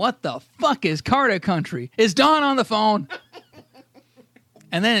Country. What the fuck is Carter Country? Is Dawn on the phone?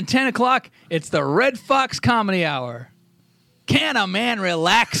 And then at 10 o'clock, it's the Red Fox Comedy Hour. Can a man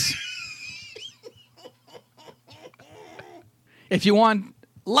relax? If you want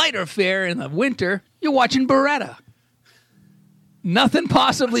lighter fare in the winter, you're watching Beretta. Nothing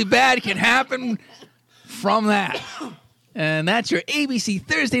possibly bad can happen from that. And that's your ABC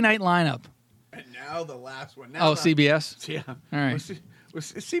Thursday night lineup. And now the last one. Now CBS? Yeah. All right.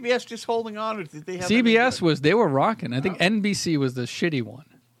 Was CBS just holding on, or did they have CBS they were rocking. I think NBC was the shitty one.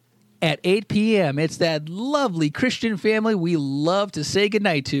 At 8 p.m., it's that lovely Christian family we love to say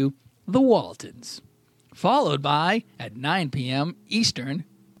goodnight to, the Waltons. Followed by, at 9 p.m. Eastern,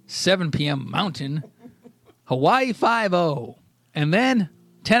 7 p.m. Mountain, Hawaii Five-0. And then,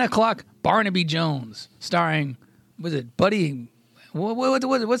 10 o'clock, Barnaby Jones, starring, was it Buddy,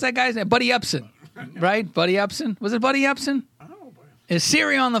 what's that guy's name? Buddy Upson, right? Buddy Upson? Was it Buddy Upson? Is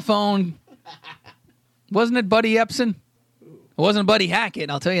Siri on the phone? Wasn't it Buddy Upson? It wasn't Buddy Hackett,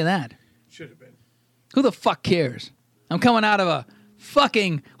 I'll tell you that. Should have been. Who the fuck cares? I'm coming out of a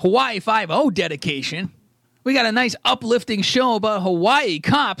fucking Hawaii Five-0 dedication. We got a nice uplifting show about Hawaii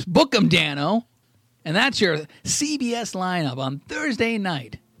cops. Book 'em, Dano. And that's your CBS lineup on Thursday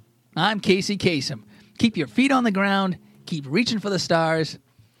night. I'm Casey Kasem. Keep your feet on the ground, keep reaching for the stars,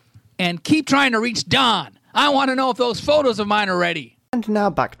 and keep trying to reach Dawn. I want to know if those photos of mine are ready. And now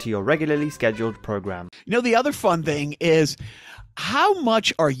back to your regularly scheduled program. You know, the other fun thing is, how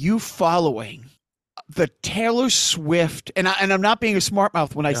much are you following the Taylor Swift? And I'm not being a smart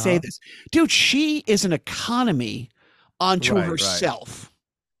mouth when I say this. Dude, she is an economy unto herself.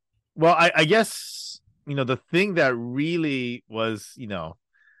 Right. Well, I guess, the thing that really was, the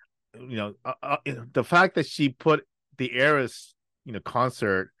fact that she put the Eras,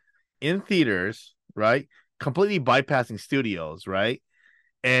 concert in theaters, right? Completely bypassing studios, right?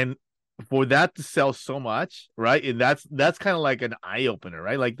 And for that to sell so much, right? And that's kind of like an eye opener,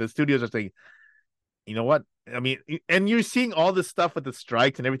 right? Like the studios are saying, you know what? I mean, and you're seeing all this stuff with the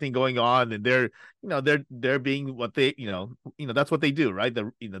strikes and everything going on, and they're being what they, that's what they do, right?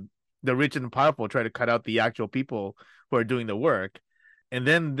 The rich and powerful try to cut out the actual people who are doing the work, and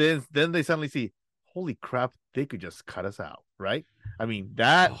then they suddenly see, holy crap, they could just cut us out, right? I mean,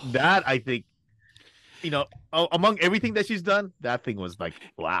 that I think, among everything that she's done, that thing was like,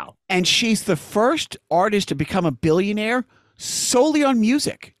 wow. And she's the first artist to become a billionaire solely on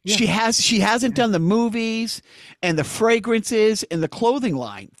music. Yeah. She hasn't done the movies and the fragrances and the clothing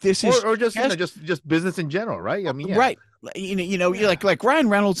line. This is or just just business in general, right? I mean, yeah. Right. Like Ryan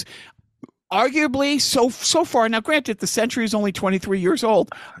Reynolds. Arguably, so far, now granted, the century is only 23 years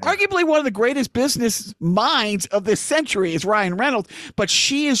old. Arguably, one of the greatest business minds of this century is Ryan Reynolds, but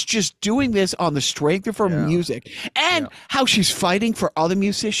she is just doing this on the strength of her music and how she's fighting for other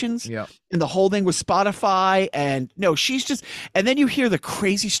musicians. Yeah. And the whole thing with Spotify, and she's just, and then you hear the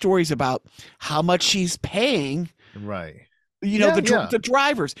crazy stories about how much she's paying. Right. The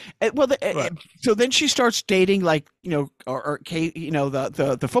drivers. So then she starts dating, like, the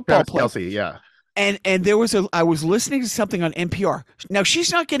football player. Kelsey, yeah. And I was listening to something on NPR. Now,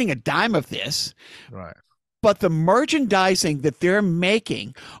 she's not getting a dime of this. Right. But the merchandising that they're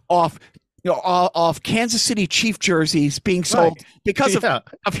making off Kansas City Chief jerseys being sold because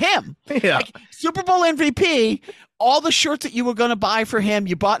of him. Yeah. Like, Super Bowl MVP, all the shirts that you were going to buy for him,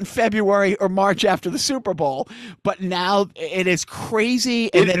 you bought in February or March after the Super Bowl. But now it is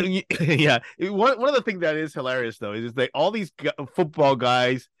crazy. And one of the things that is hilarious, though, is that all these football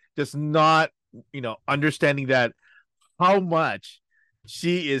guys just not, understanding that how much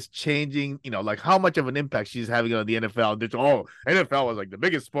she is changing, like how much of an impact she's having on the NFL. NFL was like the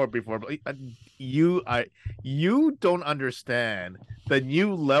biggest sport before, but you don't understand the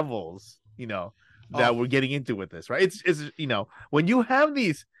new levels, that we're getting into with this, right? It's when you have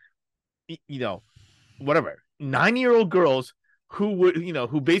these, whatever 9-year-old girls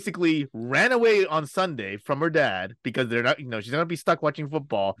who basically ran away on Sunday from her dad because they're not, she's gonna be stuck watching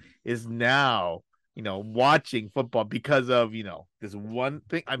football, is now watching football because of this one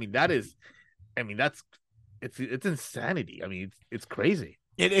thing. I mean, it's insanity. I mean, it's crazy.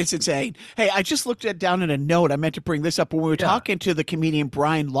 It's insane. Hey, I just looked down in a note. I meant to bring this up when we were talking to the comedian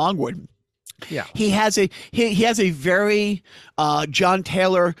Brian Longwood. Yeah, he has a very John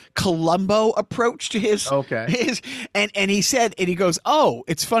Taylor Columbo approach to his and he said, and he goes, oh,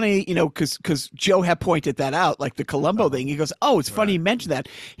 it's funny, because Joe had pointed that out, like the Columbo thing. He goes, oh, it's funny you mentioned that.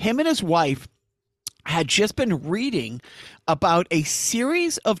 Him and his wife had just been reading about a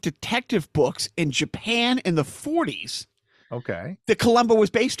series of detective books in Japan in the 40s Okay. that Columbo was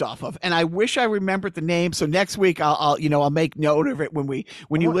based off of, and I wish I remembered the name. So next week I'll make note of it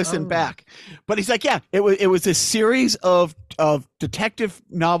when you listen back. But he's like, yeah, it was a series of detective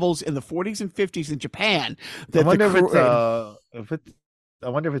novels in the 40s and 50s in Japan. I wonder I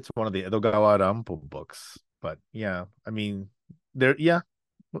wonder if it's one of the Edogawa Rampo books. But yeah, I mean,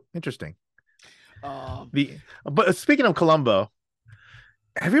 interesting. But speaking of Columbo,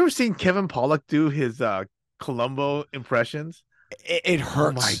 have you ever seen Kevin Pollak do his Columbo impressions? It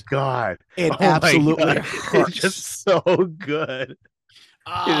hurts. Oh my god! It absolutely hurts. It's just so good.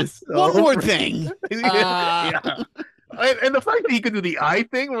 One more thing. Yeah, and the fact that he could do the eye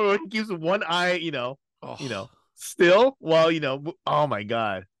thing, where he keeps one eye, still while oh my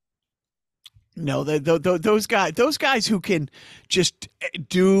god. No, those guys who can just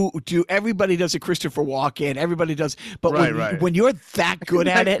do everybody does a Christopher Walken, everybody does, but when you're that good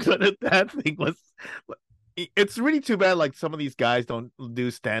at it, that thing was. It's really too bad. Like some of these guys don't do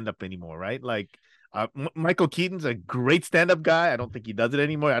stand up anymore, right? Like Michael Keaton's a great stand up guy. I don't think he does it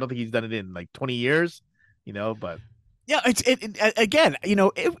anymore. I don't think he's done it in like 20 years, But yeah,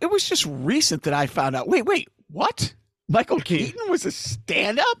 it was just recent that I found out. Wait, what? Michael Keaton was a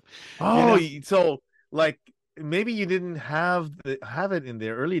stand up? Oh, so like maybe you didn't have it in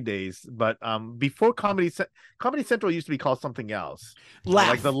their early days, but before Comedy Central used to be called something else. Laugh.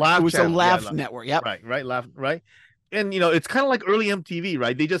 Like the Laugh. It was channel. a Laugh network. Yep. Right, Laugh, right. And it's kind of like early MTV,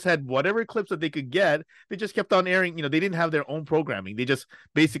 right? They just had whatever clips that they could get. They just kept on airing. They didn't have their own programming. They just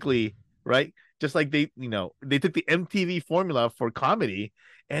basically, right, just like they took the MTV formula for comedy.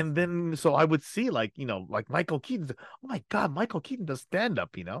 And then so I would see like Michael Keaton. Oh my God, Michael Keaton does stand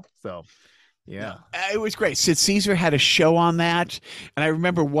up. So. Yeah, it was great. Sid Caesar had a show on that, and I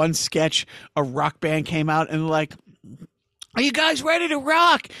remember one sketch. A rock band came out and like, "Are you guys ready to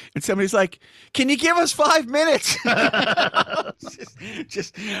rock?" And somebody's like, "Can you give us 5 minutes?"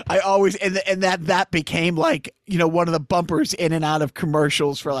 just I always and that became like one of the bumpers in and out of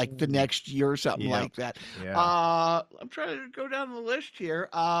commercials for like the next year or something like that. Yeah. I'm trying to go down the list here.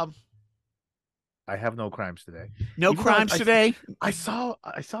 I have no crimes today. No crimes today. I saw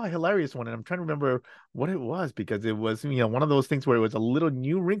a hilarious one, and I'm trying to remember what it was because it was one of those things where it was a little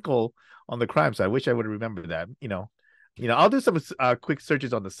new wrinkle on the crime. So I wish I would remember that. I'll do some quick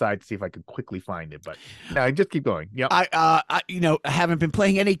searches on the side to see if I could quickly find it. But I just keep going. Yeah. I haven't been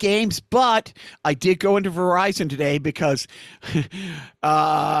playing any games, but I did go into Verizon today because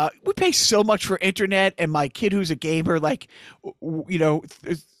we pay so much for internet, and my kid who's a gamer, like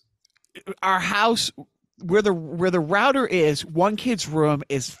our house where the router is, one kid's room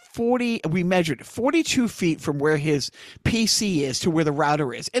is 40. We measured 42 feet from where his PC is to where the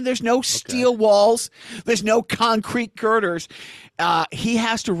router is, and there's no steel walls, there's no concrete girders. He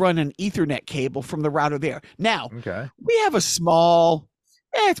has to run an Ethernet cable from the router there. Now, we have a small,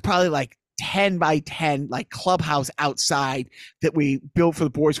 it's probably like 10 by 10 like clubhouse outside that we built for the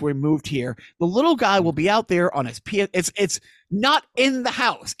boys when we moved here. The little guy will be out there on his PS. It's not in the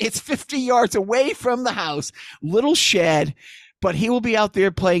house. It's 50 yards away from the house, little shed, but he will be out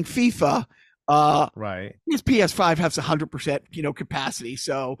there playing FIFA. Right. His PS5 has 100%, capacity.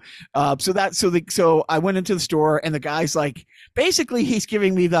 So I went into the store, and the guy's like, basically he's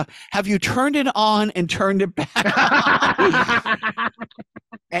giving me have you turned it on and turned it back on?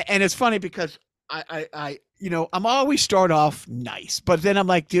 And it's funny because I'm always start off nice, but then I'm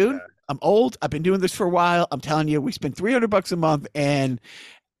like, dude, I'm old. I've been doing this for a while. I'm telling you, we spend $300 a month, and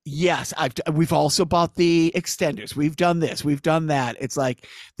yes, we've also bought the extenders. We've done this. We've done that. It's like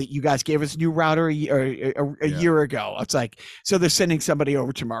that you guys gave us a new router a year ago. It's like, so they're sending somebody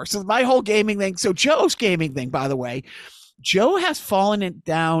over tomorrow. So my whole gaming thing. So Joe's gaming thing, by the way, Joe has fallen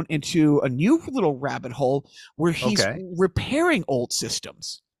down into a new little rabbit hole where he's repairing old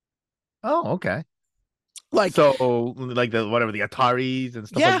systems. Oh, okay. Like the Ataris and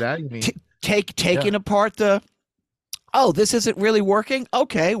stuff like that. You mean? Taking apart this isn't really working.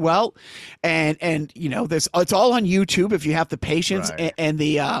 Okay, well, and it's all on YouTube if you have the patience and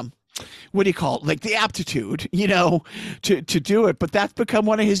the what do you call it? Like the aptitude, to do it. But that's become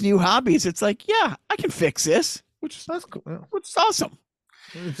one of his new hobbies. It's like, yeah, I can fix this, that's cool. Which is awesome.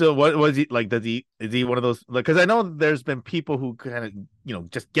 So what was he like? Is he one of those? Because I know there's been people who kind of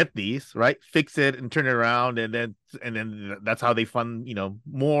just get these, right, fix it and turn it around, and then that's how they fund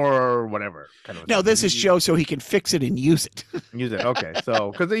more or whatever kind of. No, this is Joe, so he can fix it and use it. Use it, okay.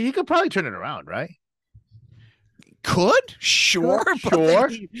 So because he could probably turn it around, right? Could sure,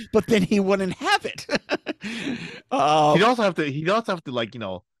 but then he wouldn't have it. He'd also have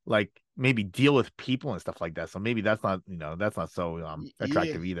to like maybe deal with people and stuff like that. So maybe that's not so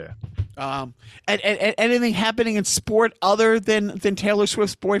attractive either. And anything happening in sport other than Taylor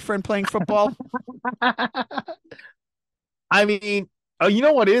Swift's boyfriend playing football? I mean, you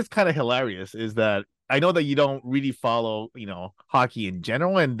know what is kind of hilarious is that I know that you don't really follow, hockey in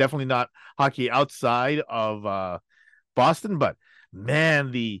general, and definitely not hockey outside of Boston. But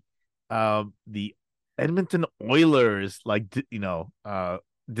man, the Edmonton Oilers,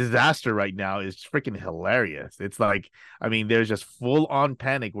 disaster right now is freaking hilarious. It's like, I mean, there's just full on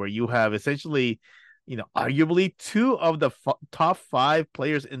panic where you have essentially, arguably two of the top 5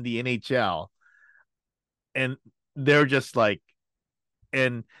 players in the NHL, and they're just like,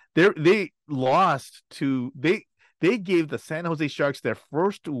 and they lost to they gave the San Jose Sharks their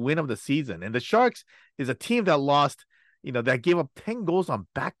first win of the season, and the Sharks is a team that lost, that gave up 10 goals on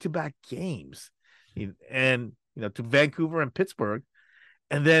back-to-back games, and to Vancouver and Pittsburgh.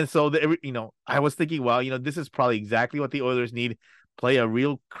 And then I was thinking, well, this is probably exactly what the Oilers need, play a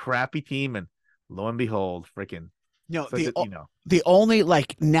real crappy team, and lo and behold, freaking the only,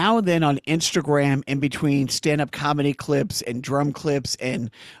 like, now and then on Instagram, in between stand-up comedy clips and drum clips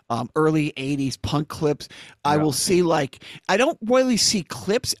and early 80s punk clips, I will see, like, I don't really see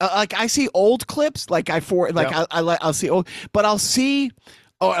clips, like I see old clips, like I'll see old, but I'll see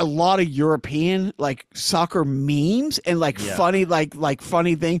a lot of European, like, soccer memes and funny, like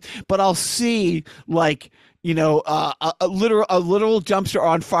funny things, but I'll see, like, a literal dumpster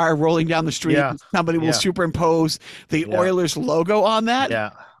on fire rolling down the street. Yeah. Somebody will superimpose the Oilers logo on that.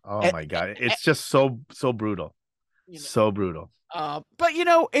 Yeah. Oh my God. It's just so brutal. So brutal. But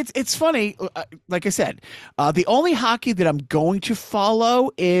it's funny. Like I said, the only hockey that I'm going to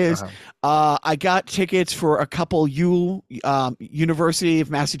follow is I got tickets for a couple University of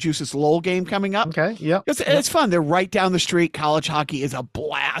Massachusetts Lowell game coming up. Okay. Yeah. It's fun. They're right down the street. College hockey is a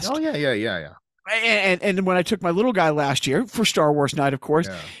blast. Oh yeah. And when I took my little guy last year for Star Wars night, of course,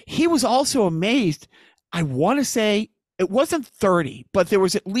 he was also amazed. I want to say it wasn't 30, but there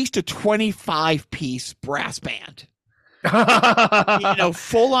was at least a 25-piece brass band.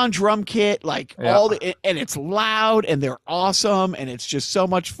 Full on drum kit, like and it's loud and they're awesome and it's just so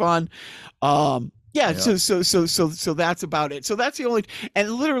much fun. So that's about it. So that's the only,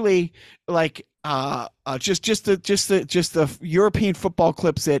 and literally, like, just the European football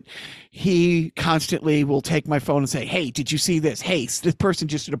clips that he constantly will take my phone and say, "Hey, did you see this? Hey, this person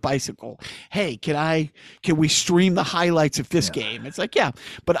just did a bicycle. Hey, can we stream the highlights of this game?" It's like, yeah,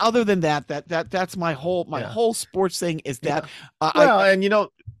 but other than that's my whole sports thing is that. I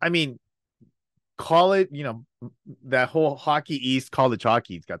mean, call it, that whole hockey East, college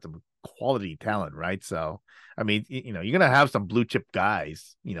hockey's got some quality talent, right? So, I mean, you're gonna have some blue chip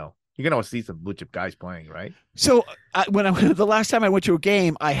guys, you're gonna see some blue chip guys playing, right? So the last time I went to a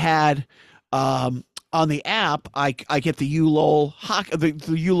game, I had on the app, I get the ULOL the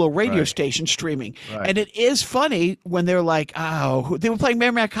ULOL radio station streaming, and it is funny when they're like, they were playing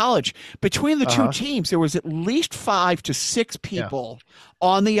Merrimack College. Between the two teams, there was at least 5 to 6 people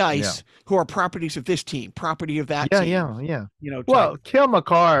on the ice who are properties of this team, property of that team. Yeah. Well, Cale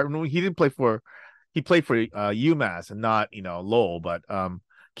Makar, he played for UMass and not Lowell, but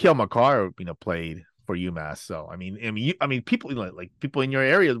Cale Makar played for UMass. So I mean, people like people in your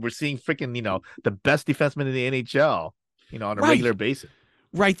area were seeing freaking the best defenseman in the NHL, on a regular basis.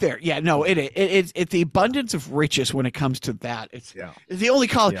 Right there, yeah. No, it's the abundance of riches when it comes to that. It's the only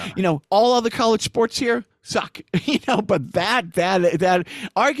college. All other college sports here suck. But that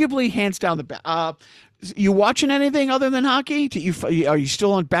arguably hands down the best. You watching anything other than hockey? Are you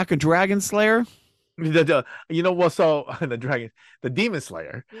still back on Dragon Slayer? The Demon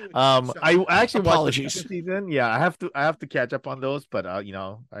Slayer. I actually watched the second season. Yeah, I have to catch up on those, but and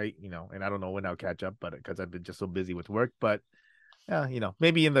I don't know when I'll catch up, but because I've been just so busy with work. But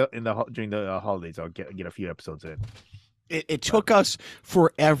maybe during the holidays I'll get a few episodes in. It took us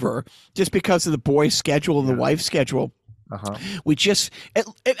forever just because of the boys' schedule and the wife's schedule. We just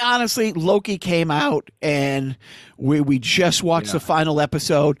honestly, Loki came out and we just watched the final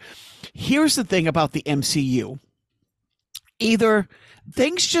episode. Here's the thing about the MCU. Either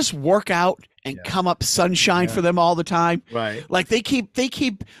things just work out and come up sunshine for them all the time. Right. Like they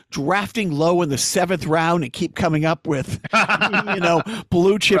keep drafting low in the 7th round and keep coming up with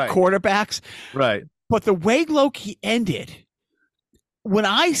blue chip quarterbacks. Right. But the way Loki ended, when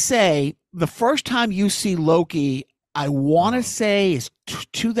I say the first time you see Loki, I want to say is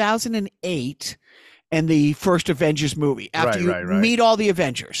 2008 and the first Avengers movie after you meet all the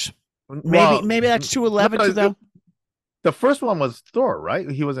Avengers. Maybe that's 2011 though. The first one was Thor, right?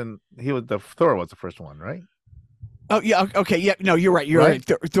 Thor was the first one, right? Oh yeah, okay, yeah. No, you're right. You're Right?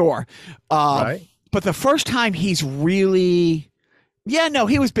 right. Thor. Right? But the first time he's really, yeah, no,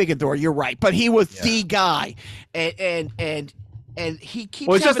 he was big in Thor. You're right, but he was Yeah. the guy, and he keeps.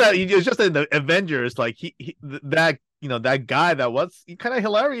 Well, it's just having that it's just in the Avengers, like that that guy that was kind of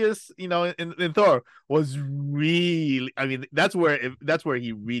hilarious, in Thor was really. I mean, that's where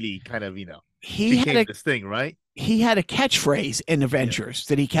he really kind of he had became a this thing, right? he had a catchphrase in Avengers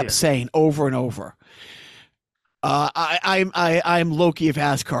that he kept saying over and over. I'm Loki of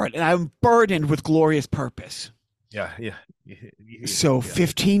Asgard, and I'm burdened with glorious purpose. Yeah. So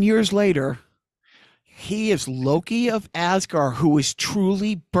 15 years later, he is Loki of Asgard, who is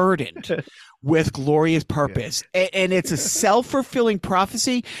truly burdened with glorious purpose. And it's a self-fulfilling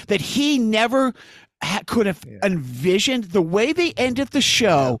prophecy that he never could have envisioned. The way they ended the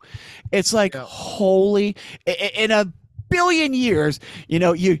show, it's like, holy, in a billion years,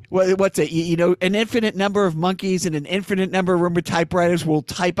 what's it? An infinite number of monkeys and an infinite number of room typewriters will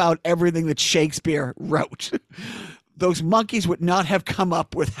type out everything that Shakespeare wrote. Those monkeys would not have come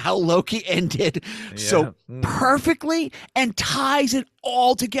up with how Loki ended so perfectly and ties it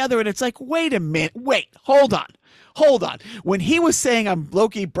all together. And it's like, wait a minute, hold on. When he was saying I'm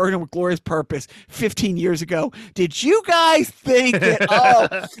Loki burdened with glorious purpose 15 years ago, did you guys think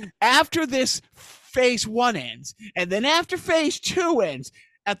that, after this phase 1 ends, and then after phase 2 ends,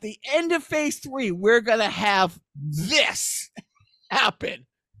 at the end of phase 3, we're going to have this happen?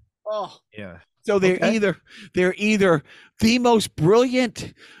 Oh, Yeah. So they're either the most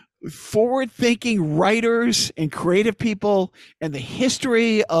brilliant, forward-thinking writers and creative people in the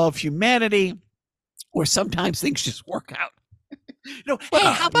history of humanity, or sometimes things just work out.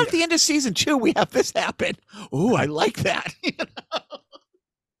 Hey, how about at the end of season 2 we have this happen? Oh, I like that.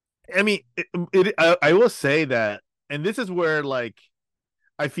 I mean, I will say that, and this is where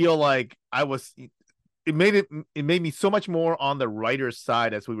I feel like it made me so much more on the writer's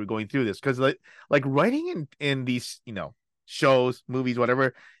side as we were going through this, because like writing in these shows, movies,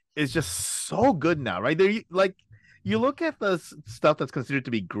 whatever, is just so good now, right? There, you look at the stuff that's considered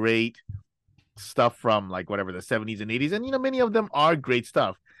to be great stuff from the 70s and 80s, and many of them are great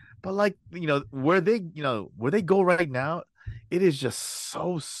stuff, but where they go right now, it is just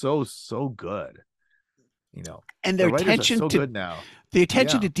so good. And their attention to good now. The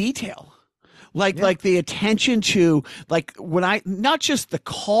attention to detail. Like the attention to not just the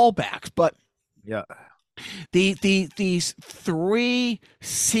callbacks, but these 3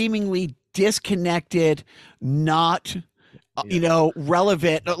 seemingly disconnected, not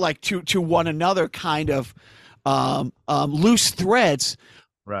relevant to one another kind of loose threads.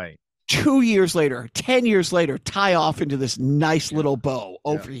 Right. 2 years later, 10 years later, tie off into this nice little bow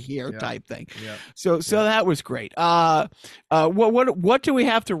over here type thing. Yeah. So that was great. What do we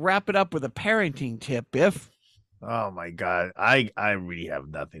have to wrap it up with a parenting tip, Biff? Oh my God. I really have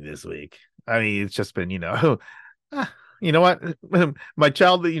nothing this week. I mean, it's just been, you know what? My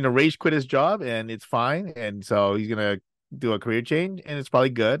child, Rage quit his job and it's fine. And so he's going to do a career change and it's probably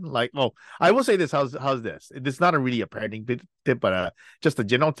good. I will say this. How's this? It's not really a parenting tip, but just a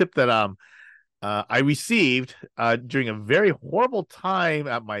general tip that I received during a very horrible time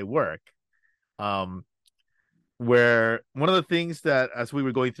at my work, where one of the things that, as we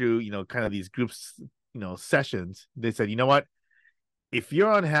were going through, kind of these groups, sessions, they said, you know what? If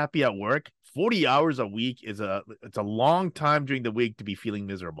you're unhappy at work, 40 hours a week it's a long time during the week to be feeling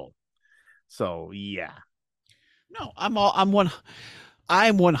miserable. So yeah. No, I'm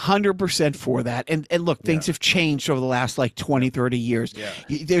 100% for that. And look, things have changed over the last 20, 30 years. Yeah.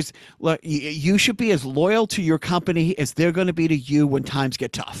 You should be as loyal to your company as they're going to be to you when times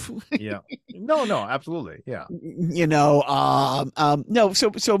get tough. Yeah. No, absolutely. Yeah. No.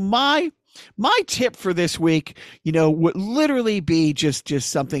 So my tip for this week, would literally be just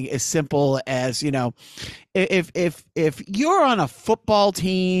something as simple as, if you're on a football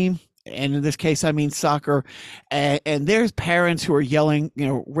team, and in this case, I mean soccer, and there's parents who are yelling,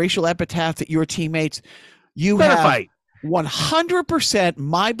 racial epithets at your teammates, you have fight. 100%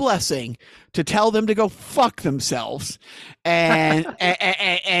 my blessing to tell them to go fuck themselves, and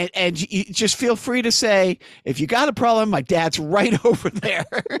you just feel free to say, if you got a problem, my dad's right over there,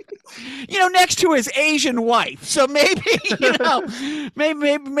 next to his Asian wife. So maybe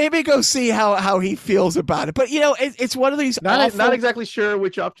maybe go see how he feels about it. But it's one of these. Not exactly sure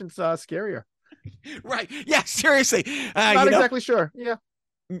which option's scarier. Right? Yeah. Seriously. Not exactly sure. Yeah.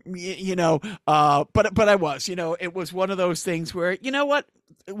 But I was, it was one of those things where,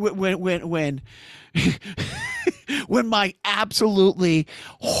 when when my absolutely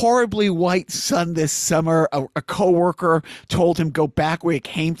horribly white son this summer, a coworker told him go back where he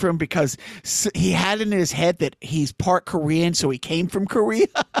came from because he had it in his head that he's part Korean, so he came from Korea.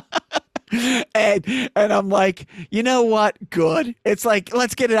 And I'm like, you know what? Good. It's like,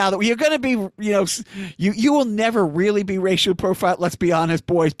 let's get it out of the way. You're going to be, you will never really be racial profiled. Let's be honest,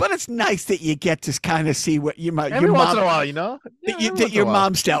 boys. But it's nice that you get to kind of see what your Every mom, once in a while, that your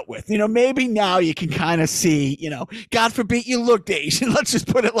mom's dealt with. Maybe now you can kind of see, God forbid you looked Asian. Let's just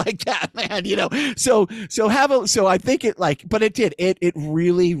put it like that, man. So I think but it did. It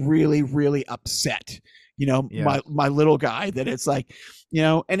really, really, really upset. My little guy, that it's like,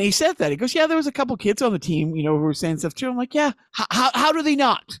 and he said that. He goes, yeah, there was a couple kids on the team, who were saying stuff too. I'm like, yeah, how do they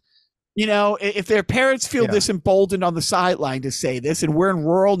not? If their parents feel this emboldened on the sideline to say this, and we're in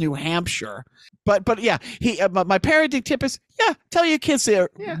rural New Hampshire. But yeah, my parenting tip is, tell your kids they're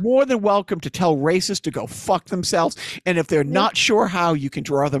more than welcome to tell racists to go fuck themselves. And if they're not sure how, you can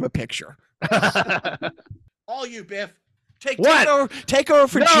draw them a picture. All you, Biff. Take over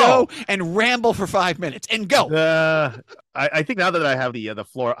for Joe and ramble for 5 minutes and go. I think now that I have the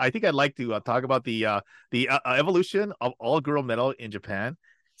floor, I think I'd like to talk about the evolution of all girl metal in Japan.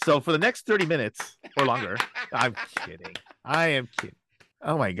 So for the next 30 minutes or longer, I'm kidding. I am kidding.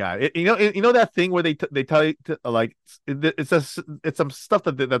 Oh my god! You know that thing where they tell you to, like, it's some stuff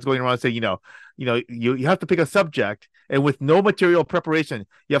that's going around saying you have to pick a subject, and with no material preparation,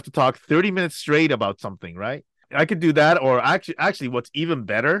 you have to talk 30 minutes straight about something, right? I could do that, or actually, what's even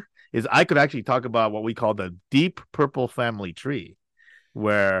better is I could actually talk about what we call the Deep Purple family tree,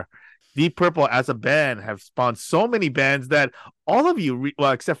 where Deep Purple as a band have spawned so many bands that all of you,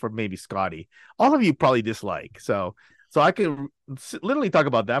 except for maybe Scotty, all of you probably dislike. So I could literally talk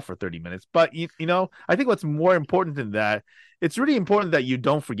about that for 30 minutes. But I think what's more important than that, it's really important that you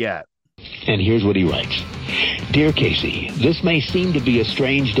don't forget. And here's what he writes. Dear Casey, this may seem to be a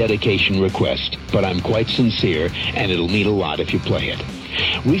strange dedication request, but I'm quite sincere, and it'll mean a lot if you play it.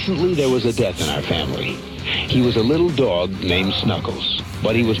 Recently, there was a death in our family. He was a little dog named Snuggles,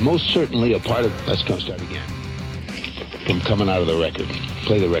 but he was most certainly a part of... Let's go start again. I'm coming out of the record.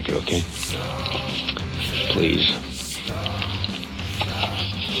 Play the record, okay? Please.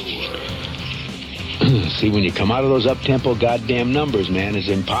 See, when you come out of those up-tempo goddamn numbers, man, it's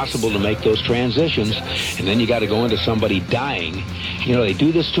impossible to make those transitions, and then you got to go into somebody dying. They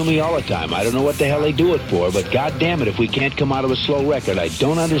do this to me all the time. I don't know what the hell they do it for, but goddamn it, if we can't come out of a slow record, I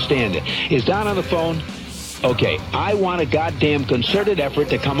don't understand it. Is Don on the phone? Okay, I want a goddamn concerted effort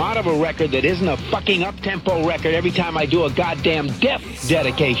to come out of a record that isn't a fucking up-tempo record every time I do a goddamn death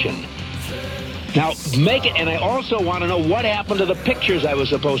dedication. Now, make it, and I also want to know what happened to the pictures I was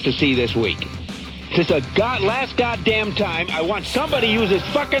supposed to see this week. This is last goddamn time. I want somebody to use his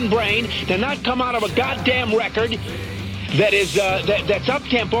fucking brain to not come out of a goddamn record that is that's up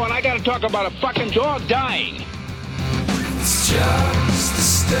tempo, and I got to talk about a fucking dog dying. It's just the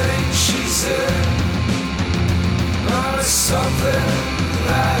state she's in, not something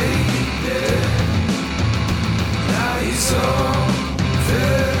that he did. Now he's on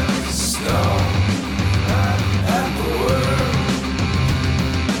this stone at the world.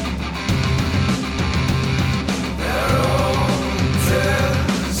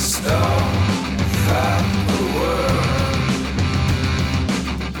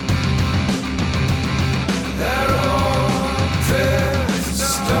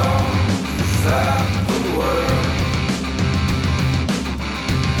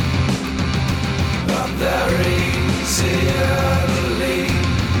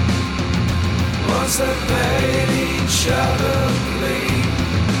 Once they made each other bleed.